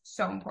it's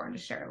so important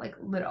to share like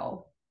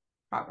little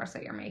progress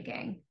that you're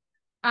making.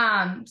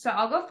 So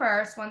I'll go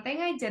first. One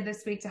thing I did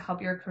this week to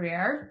help your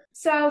career.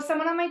 So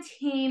someone on my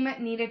team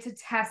needed to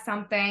test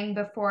something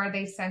before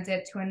they sent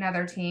it to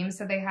another team.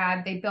 So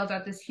they built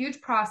out this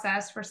huge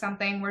process for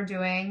something we're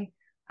doing,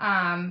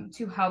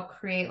 to help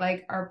create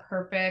like our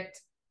perfect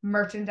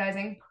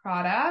merchandising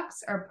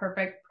products, our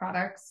perfect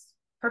products,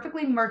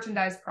 perfectly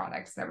merchandised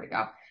products. There we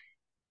go.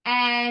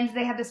 And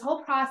they had this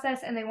whole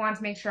process and they wanted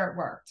to make sure it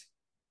worked.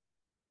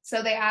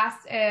 So they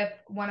asked if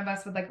one of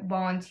us would like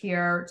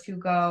volunteer to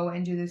go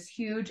and do this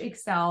huge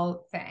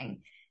Excel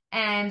thing.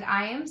 And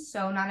I am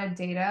so not a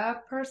data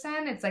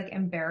person. It's like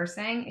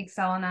embarrassing.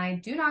 Excel and I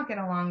do not get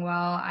along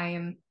well. I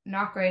am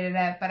not great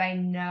at it, but I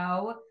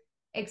know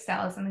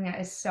Excel is something that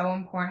is so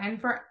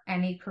important for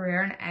any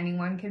career and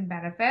anyone can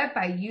benefit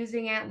by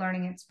using it,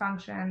 learning its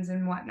functions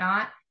and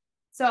whatnot.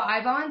 So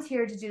I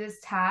volunteered to do this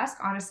task,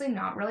 honestly,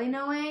 not really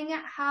knowing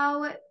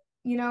how,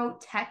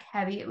 tech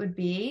heavy it would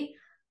be.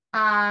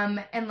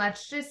 And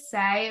let's just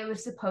say it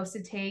was supposed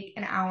to take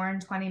an hour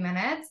and 20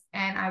 minutes,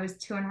 and I was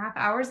 2.5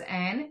 hours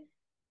in,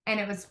 and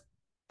it was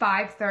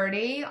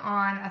 5:30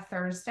 on a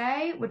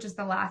Thursday, which is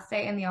the last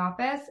day in the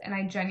office, and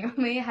I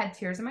genuinely had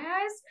tears in my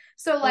eyes.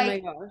 So Oh my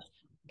like gosh.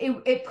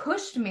 it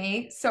pushed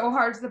me so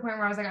hard to the point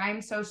where I was like,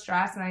 I'm so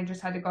stressed, and I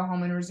just had to go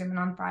home and resume it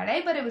on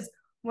Friday. But it was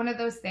one of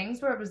those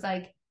things where it was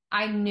like,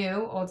 I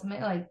knew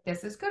ultimately, like,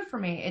 this is good for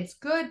me. It's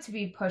good to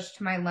be pushed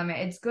to my limit.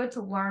 It's good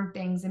to learn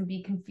things and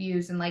be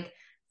confused and like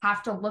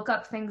have to look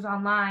up things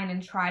online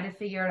and try to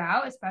figure it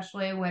out,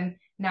 especially when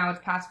now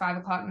it's past 5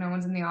 o'clock, no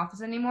one's in the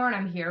office anymore, and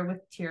I'm here with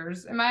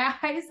tears in my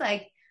eyes.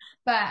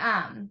 But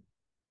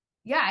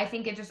yeah, I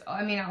think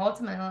I mean,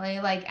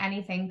 ultimately, like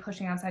anything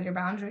pushing outside your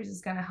boundaries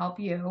is going to help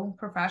you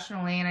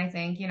professionally. And I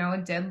think, I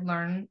did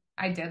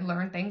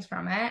learn things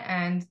from it.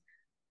 And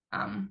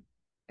um,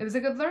 it was a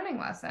good learning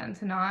lesson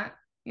to not,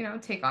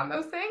 take on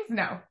those things.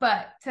 No,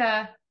 but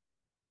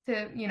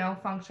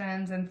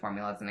functions and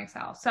formulas in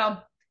Excel. So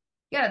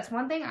yeah, that's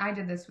one thing I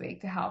did this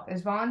week to help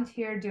is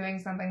volunteer doing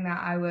something that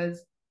I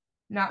was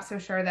not so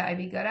sure that I'd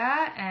be good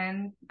at.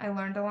 And I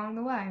learned along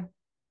the way.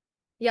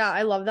 Yeah,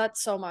 I love that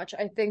so much.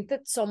 I think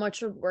that so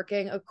much of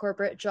working a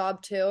corporate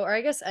job too, or I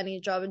guess any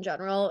job in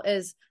general,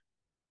 is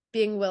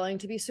being willing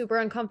to be super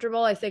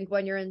uncomfortable. I think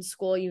when you're in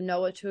school, you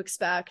know what to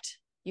expect.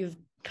 You've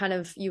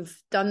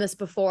done this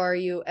before.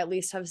 You at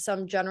least have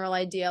some general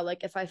idea.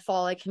 Like if I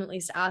fall, I can at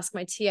least ask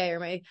my TA or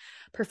my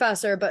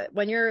professor. But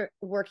when you're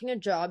working a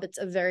job, it's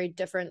a very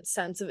different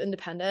sense of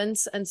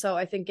independence. And so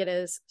I think it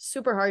is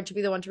super hard to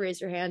be the one to raise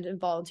your hand and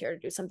volunteer to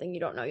do something you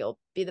don't know you'll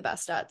be the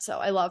best at. So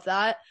I love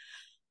that.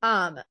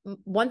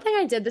 One thing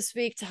I did this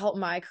week to help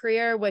my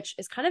career, which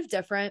is kind of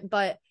different,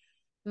 but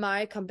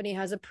my company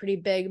has a pretty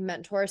big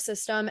mentor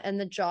system, and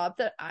the job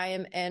that I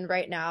am in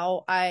right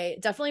now, I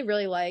definitely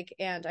really like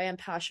and I am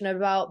passionate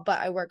about, but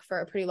I work for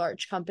a pretty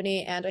large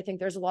company and I think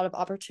there's a lot of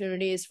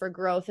opportunities for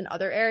growth in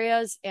other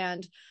areas.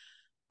 And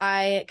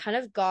I kind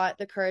of got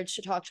the courage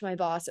to talk to my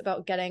boss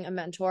about getting a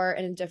mentor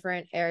in a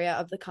different area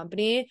of the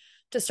company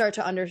to start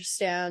to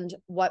understand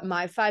what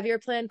my 5 year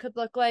plan could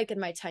look like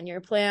and my 10 year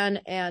plan,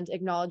 and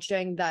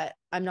acknowledging that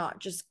I'm not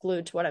just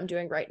glued to what I'm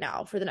doing right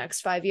now for the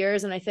next 5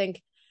 years. And I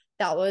think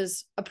that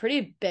was a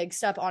pretty big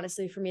step,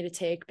 honestly, for me to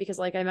take because,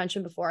 like I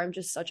mentioned before, I'm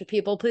just such a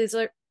people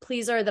pleaser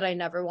that I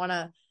never want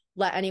to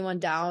let anyone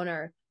down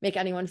or make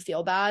anyone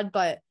feel bad.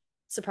 But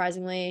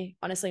surprisingly,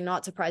 honestly,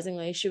 not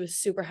surprisingly, she was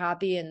super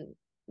happy and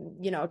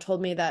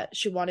told me that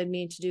she wanted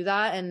me to do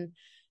that and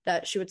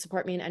that she would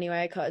support me in any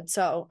way I could.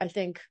 So I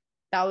think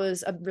that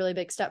was a really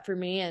big step for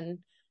me. And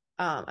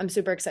I'm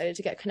super excited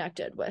to get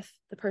connected with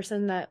the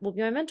person that will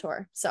be my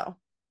mentor. So,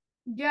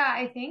 Yeah,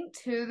 I think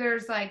too,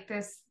 there's like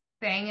this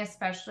thing,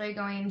 especially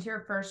going into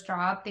your first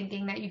job,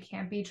 thinking that you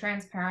can't be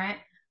transparent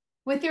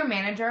with your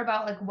manager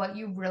about like what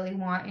you really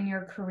want in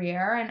your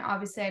career. And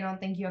obviously, I don't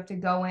think you have to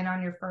go in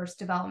on your first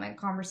development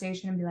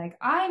conversation and be like,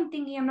 I'm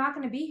thinking I'm not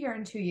going to be here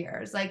in 2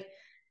 years. Like,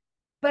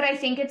 but I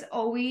think it's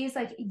always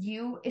like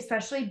you,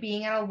 especially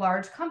being at a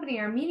large company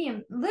or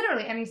medium,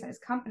 literally any size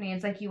company,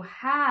 it's like you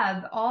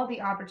have all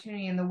the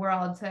opportunity in the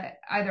world to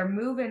either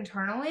move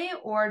internally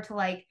or to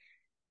like,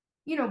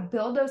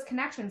 build those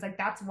connections. Like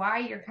that's why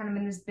you're kind of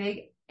in this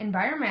big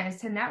environment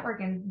is to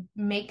network and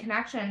make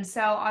connections.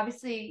 So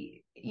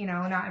obviously,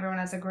 not everyone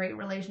has a great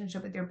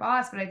relationship with your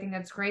boss, but I think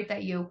that's great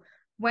that you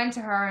went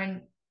to her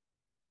and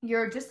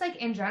you're just like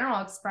in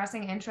general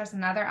expressing interest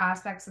in other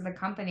aspects of the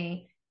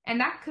company. And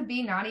that could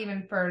be not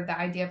even for the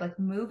idea of like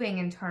moving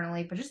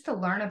internally, but just to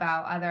learn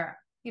about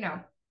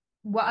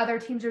what other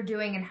teams are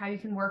doing and how you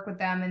can work with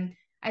them. And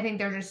I think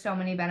there's just so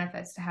many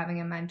benefits to having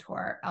a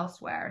mentor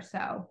elsewhere.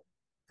 So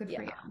good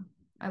for you. yeah.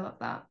 I love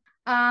that.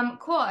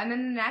 Cool. And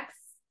then the next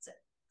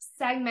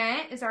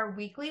segment is our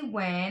weekly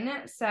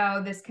win.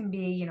 So this can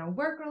be,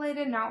 work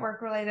related, not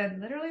work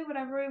related, literally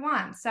whatever we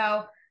want.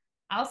 So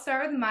I'll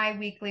start with my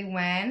weekly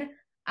win.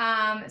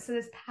 So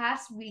this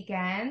past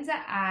weekend,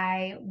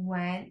 I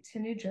went to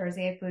New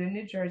Jersey. I flew to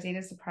New Jersey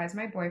to surprise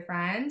my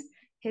boyfriend.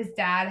 His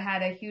dad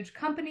had a huge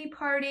company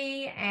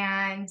party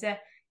and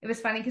it was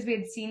funny because we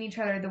had seen each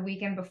other the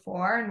weekend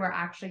before and we're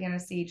actually going to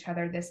see each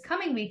other this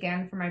coming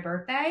weekend for my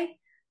birthday.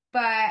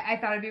 But I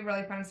thought it'd be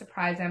really fun to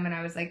surprise him. And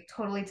I was like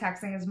totally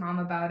texting his mom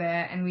about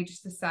it. And we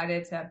just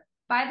decided to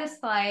buy this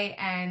flight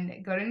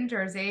and go to New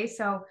Jersey.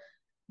 So,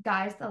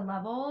 guys, the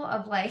level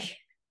of like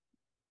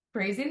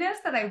craziness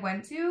that I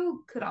went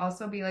to could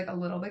also be like a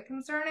little bit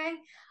concerning.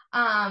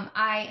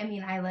 I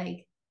mean, I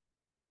like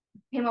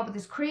came up with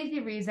this crazy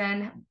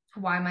reason to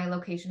why my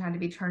location had to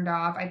be turned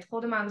off. I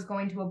told him I was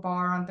going to a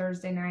bar on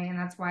Thursday night, and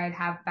that's why I'd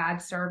have bad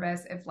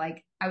service if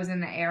like I was in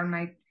the air and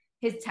my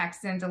his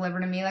text didn't deliver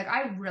to me. Like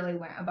I really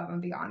went above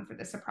and beyond for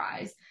the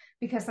surprise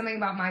because something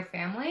about my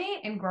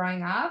family and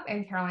growing up,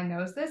 and Caroline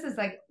knows this, is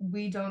like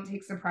we don't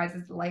take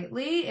surprises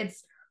lightly.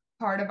 It's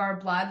part of our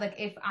blood. Like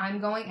if I'm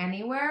going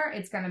anywhere,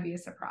 it's gonna be a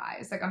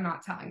surprise. Like I'm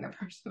not telling the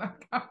person I'm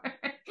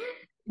going.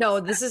 No,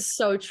 this is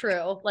so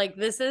true. Like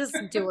this is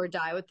do or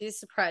die with these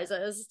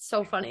surprises. It's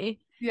so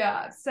funny.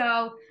 Yeah,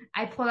 so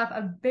I pulled up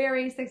a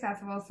very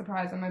successful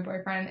surprise on my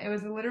boyfriend. It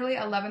was literally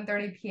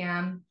 11:30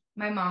 p.m.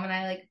 My mom and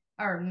I like,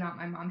 or not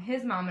my mom,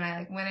 his mom and I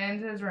like went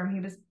into his room. He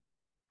was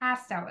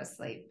passed out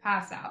asleep,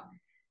 passed out.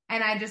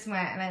 And I just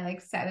went and I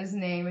like said his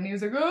name and he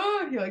was like,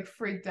 oh, he like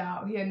freaked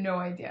out. He had no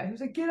idea. He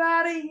was like, get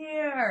out of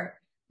here.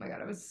 Oh my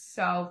God, it was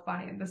so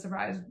funny. And the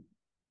surprise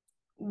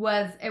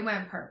it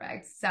went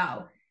perfect.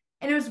 So,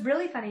 and it was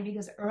really funny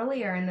because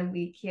earlier in the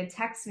week, he had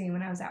texted me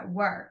when I was at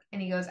work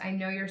and he goes, I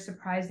know you're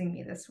surprising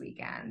me this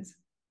weekend.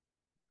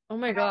 Oh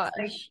my And I was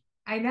like, gosh.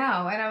 I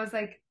know. And I was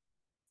like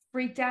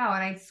freaked out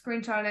and I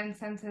screenshot it and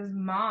sent to his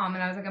mom.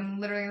 And I was like, I'm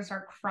literally gonna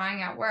start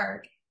crying at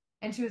work.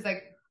 And she was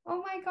like,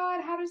 oh my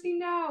God, how does he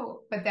know?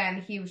 But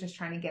then he was just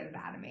trying to get it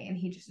out of me and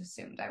he just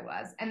assumed I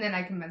was. And then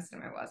I convinced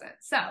him I wasn't.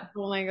 So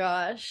Oh my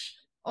gosh.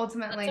 That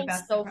ultimately, sounds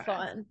best so surprise.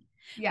 fun.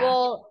 Yeah.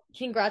 Well,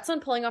 congrats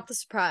on pulling off the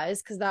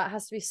surprise because that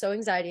has to be so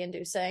anxiety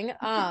inducing.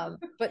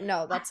 But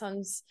no, that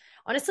sounds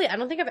honestly, I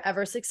don't think I've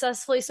ever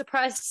successfully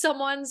surprised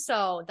someone,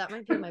 so that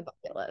might be on my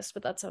bucket list,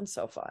 but that sounds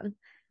so fun.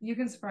 You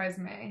can surprise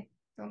me.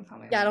 Don't tell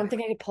me Yeah, I I'm don't doing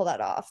think I could pull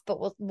that off,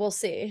 but we'll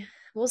see.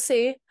 We'll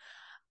see.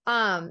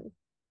 Um,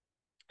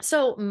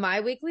 so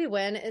my weekly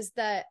win is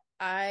that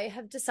I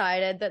have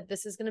decided that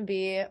this is going to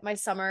be my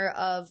summer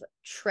of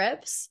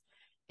trips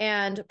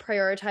and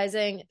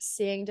prioritizing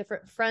seeing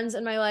different friends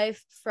in my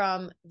life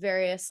from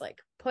various like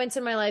points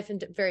in my life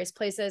and various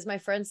places. My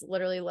friends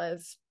literally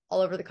live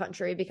all over the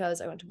country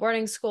because I went to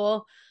boarding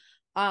school.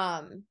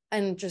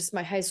 And just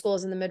my high school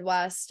is in the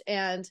Midwest.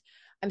 And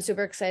I'm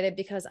super excited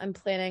because I'm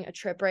planning a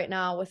trip right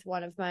now with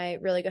one of my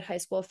really good high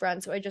school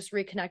friends who I just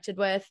reconnected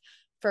with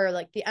for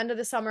like the end of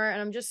the summer. And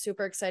I'm just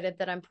super excited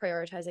that I'm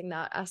prioritizing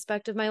that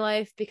aspect of my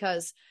life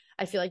because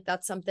I feel like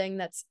that's something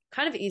that's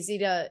kind of easy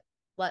to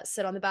let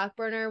sit on the back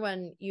burner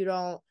when you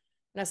don't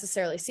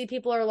necessarily see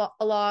people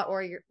a lot,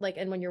 or you're like,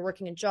 and when you're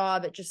working a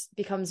job, it just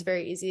becomes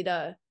very easy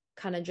to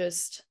kind of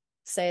just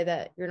say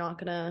that you're not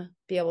gonna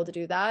be able to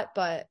do that.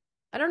 But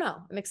I don't know.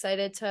 I'm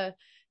excited to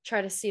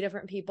try to see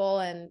different people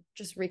and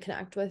just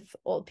reconnect with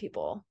old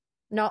people.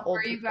 Not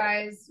old people.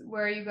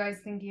 Where are you guys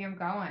thinking of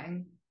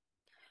going?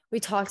 We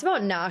talked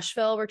about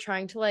Nashville. We're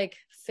trying to like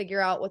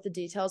figure out what the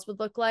details would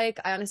look like.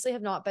 I honestly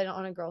have not been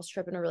on a girls'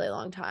 trip in a really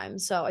long time,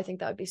 so I think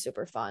that would be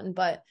super fun.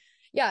 But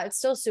yeah, it's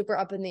still super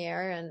up in the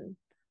air, and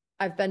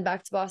I've been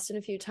back to Boston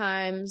a few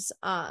times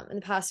in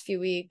the past few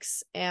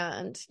weeks,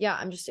 and yeah,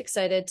 I'm just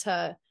excited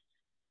to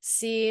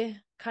see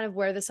kind of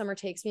where the summer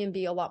takes me and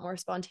be a lot more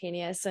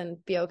spontaneous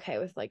and be okay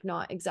with like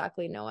not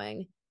exactly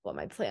knowing what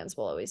my plans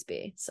will always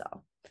be. So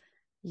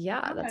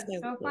yeah, Oh, that's my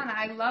that's so weekly fun.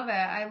 I plan. love it.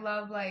 I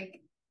love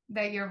like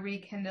that you're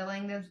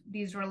rekindling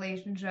these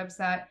relationships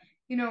that,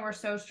 were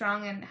so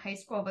strong in high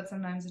school, but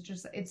sometimes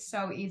it's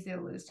so easy to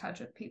lose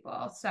touch with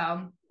people.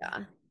 So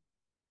Yeah.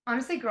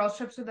 honestly, girls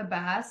trips are the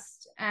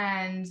best.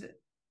 And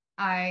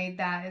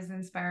that is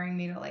inspiring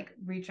me to like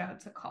reach out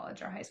to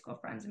college or high school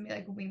friends and be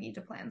like, we need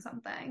to plan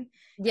something.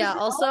 Because Yeah,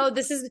 also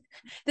this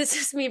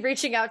is me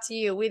reaching out to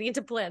you. We need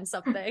to plan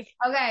something.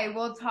 okay,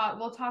 we'll talk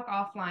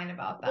offline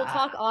about We'll that.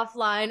 talk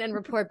offline and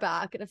report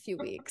back in a few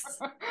weeks.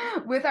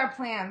 With our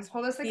plans.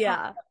 Hold us Yeah.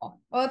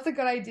 accountable. Well, that's a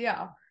good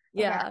idea.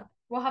 Okay. Yeah.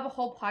 We'll have a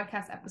whole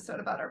podcast episode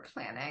about our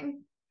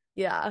planning.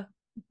 Yeah.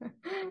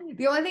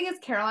 The only thing is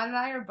Caroline and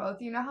I are both,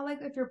 how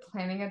like if you're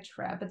planning a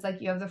trip, it's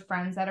like you have the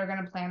friends that are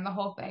gonna plan the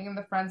whole thing and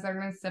the friends that are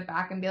gonna sit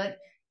back and be like,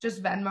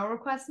 just Venmo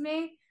request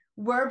me.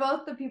 We're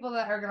both the people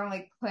that are gonna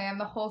like plan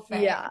the whole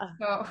thing. Yeah.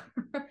 So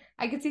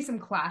I could see some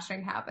clashing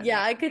Yeah, happening.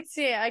 I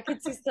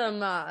could see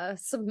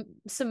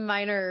some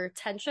minor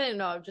tension.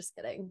 No, I'm just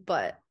kidding.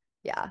 But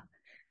yeah.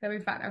 That'd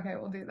be fun. Okay,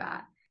 we'll do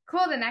that.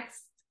 Cool. The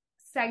next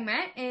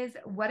segment is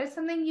what is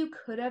something you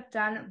could have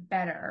done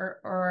better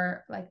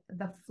or like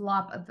the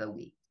flop of the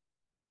week?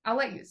 I'll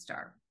let you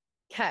start.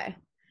 Okay.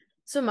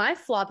 So my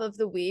flop of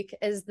the week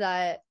is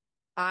that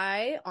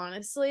I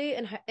honestly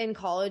in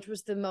college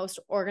was the most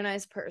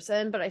organized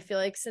person, but I feel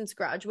like since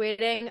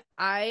graduating,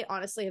 I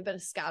honestly have been a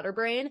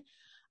scatterbrain.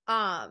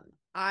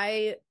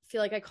 I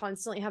feel like I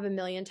constantly have a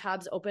million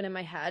tabs open in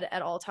my head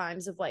at all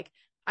times of like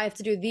I have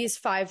to do these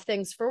 5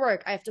 things for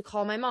work. I have to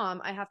call my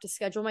mom. I have to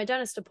schedule my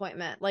dentist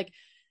appointment. Like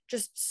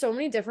just so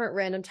many different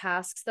random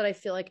tasks that I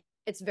feel like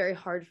it's very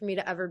hard for me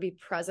to ever be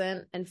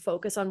present and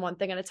focus on one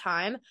thing at a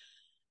time.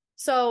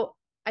 So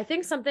I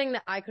think something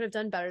that I could have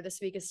done better this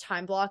week is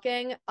time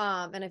blocking.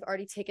 And I've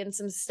already taken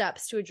some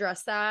steps to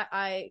address that.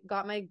 I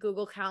got my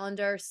Google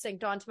Calendar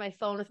synced onto my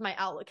phone with my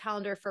Outlook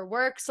calendar for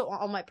work. So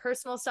all my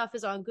personal stuff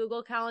is on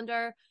Google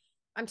Calendar.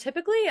 I'm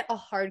typically a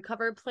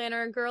hardcover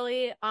planner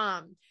girly.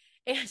 And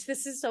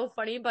this is so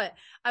funny, but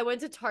I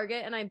went to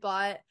Target and I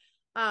bought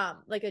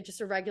like a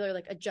just a regular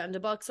like agenda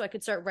book so I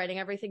could start writing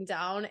everything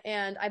down.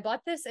 And I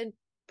bought this in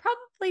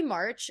probably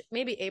March,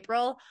 maybe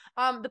April.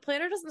 The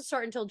planner doesn't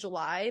start until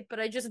July, but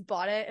I just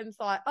bought it and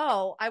thought,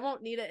 oh, I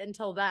won't need it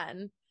until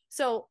then.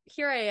 So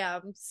here I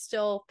am,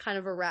 still kind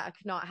of a wreck,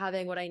 not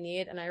having what I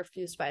need, and I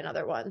refuse to buy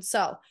another one.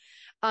 So,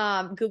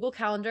 Google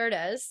Calendar it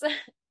is.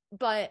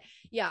 But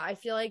yeah, I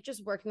feel like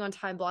just working on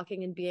time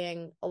blocking and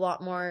being a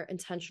lot more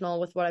intentional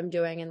with what I'm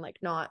doing and like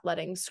not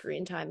letting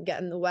screen time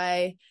get in the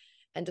way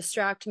and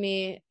distract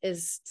me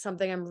is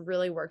something I'm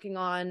really working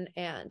on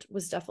and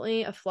was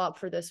definitely a flop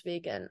for this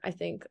week and I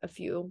think a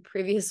few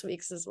previous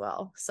weeks as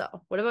well. So,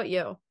 what about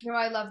you? No,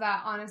 I love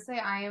that. Honestly,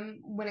 I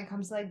am, when it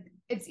comes to like,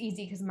 it's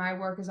easy because my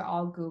work is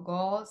all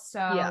Google. So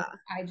Yeah.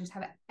 I just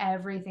have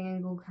everything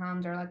in Google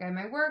Calendar. Like I have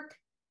my work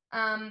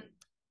um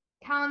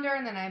calendar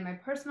and then I have my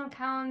personal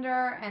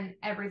calendar and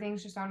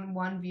everything's just on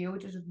one view,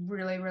 which is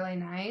really, really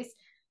nice.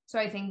 So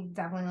I think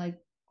definitely like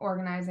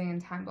organizing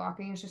and time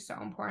blocking is just so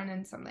important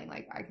and something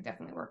like I could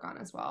definitely work on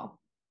as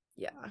well.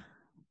 Yeah.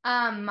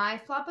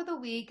 My flop of the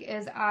week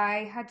is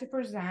I had to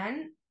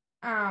present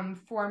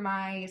for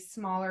my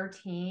smaller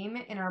team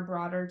in our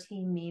broader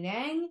team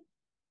meeting.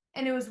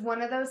 And it was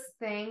one of those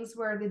things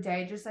where the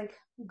day just like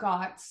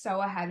got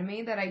so ahead of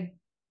me that I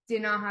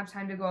did not have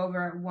time to go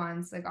over it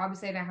once. Like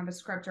obviously I didn't have a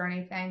script or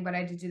anything, but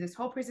I did do this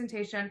whole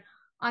presentation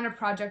on a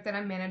project that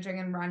I'm managing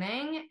and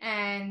running.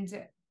 And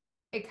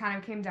it kind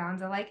of came down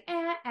to like,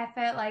 F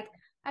it. Like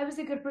I was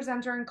a good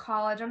presenter in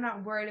college. I'm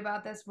not worried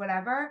about this,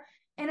 whatever.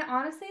 And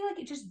honestly, like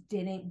it just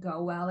didn't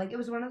go well. Like it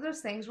was one of those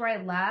things where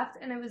I left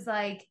and it was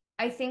like,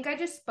 I think I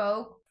just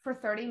spoke for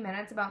 30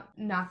 minutes about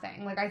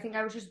nothing. Like I think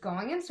I was just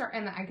going in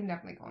and I can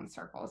definitely go in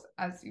circles,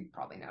 as you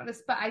probably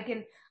noticed. But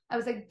I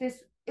was like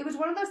this. It was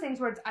one of those things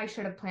where I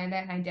should have planned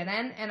it and I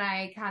didn't. And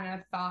I kind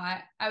of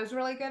thought I was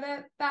really good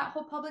at that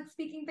whole public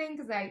speaking thing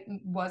because I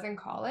was in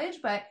college,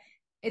 but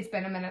it's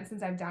been a minute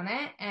since I've done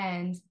it.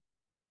 And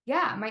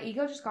yeah, my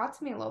ego just got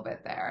to me a little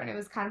bit there. And it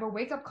was kind of a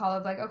wake up call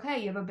of like, okay,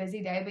 you have a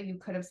busy day, but you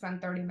could have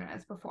spent 30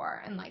 minutes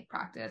before and like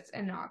practiced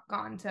and not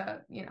gone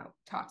to,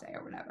 Tate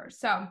or whatever.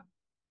 So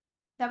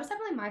that was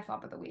definitely my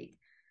flop of the week.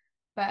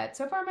 But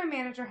so far, my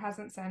manager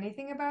hasn't said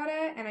anything about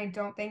it. And I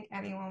don't think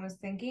anyone was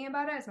thinking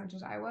about it as much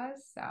as I was.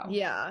 So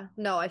Yeah.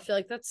 No, I feel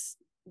like that's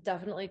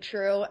definitely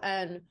true.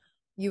 And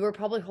you were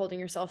probably holding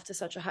yourself to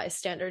such a high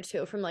standard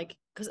too, from like,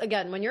 because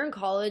again, when you're in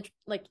college,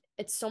 like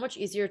it's so much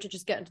easier to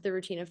just get into the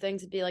routine of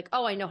things and be like,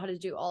 oh, I know how to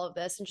do all of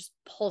this and just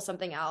pull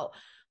something out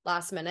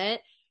last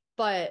minute.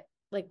 But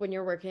like when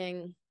you're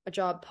working a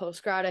job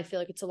post grad, I feel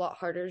like it's a lot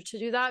harder to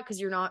do that because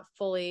you're not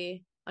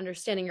fully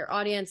understanding your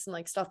audience and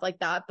like stuff like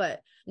that.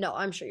 But no,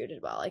 I'm sure you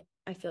did well. Like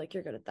I feel like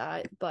you're good at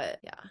that. But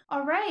yeah.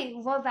 all right.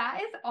 Well,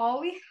 that is all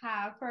we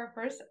have for our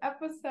first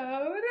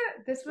episode.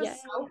 This was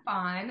so Yay.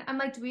 fun. I'm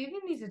like, do we even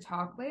need to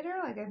talk later?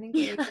 Like, I think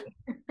we, Yeah.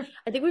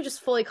 I think we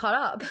just fully caught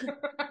up.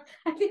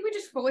 I think we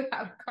just fully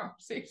had a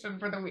conversation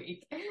for the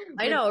week.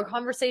 I With know, a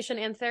conversation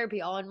and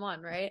therapy all in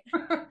one, right?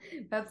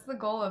 that's the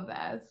goal of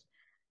this.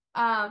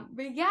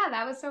 But yeah,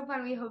 that was so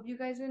fun. We hope you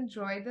guys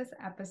enjoyed this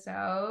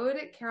episode.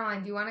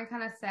 Caroline, do you want to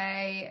kind of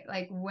say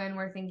like when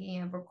we're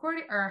thinking of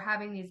recording or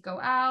having these go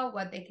out,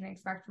 what they can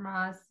expect from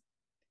us?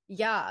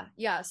 Yeah,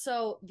 yeah.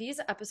 So these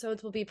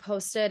episodes will be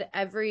posted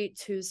every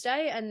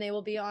Tuesday and they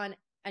will be on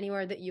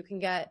anywhere that you can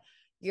get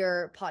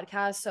your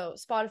podcast. So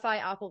Spotify,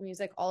 Apple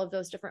Music, all of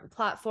those different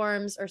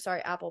platforms, or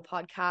sorry, Apple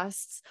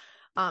Podcasts.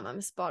 I'm a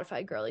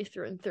Spotify girly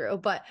through and through,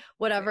 but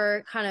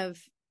whatever kind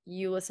of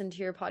you listen to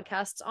your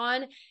podcasts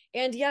on.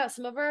 And yeah,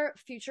 some of our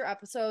future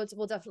episodes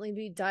will definitely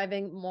be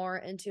diving more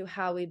into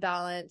how we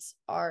balance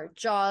our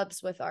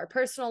jobs with our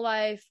personal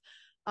life,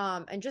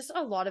 and just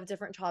a lot of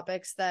different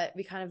topics that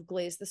we kind of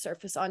glazed the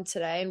surface on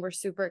today. And we're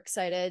super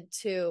excited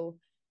to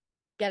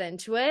get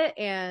into it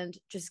and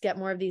just get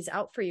more of these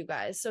out for you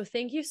guys. So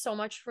thank you so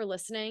much for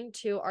listening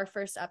to our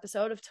first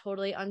episode of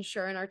Totally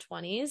Unsure in Our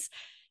 20s.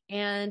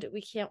 And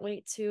we can't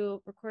wait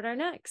to record our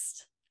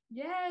next.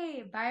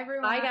 Yay. Bye, Bye,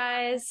 everyone.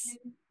 guys.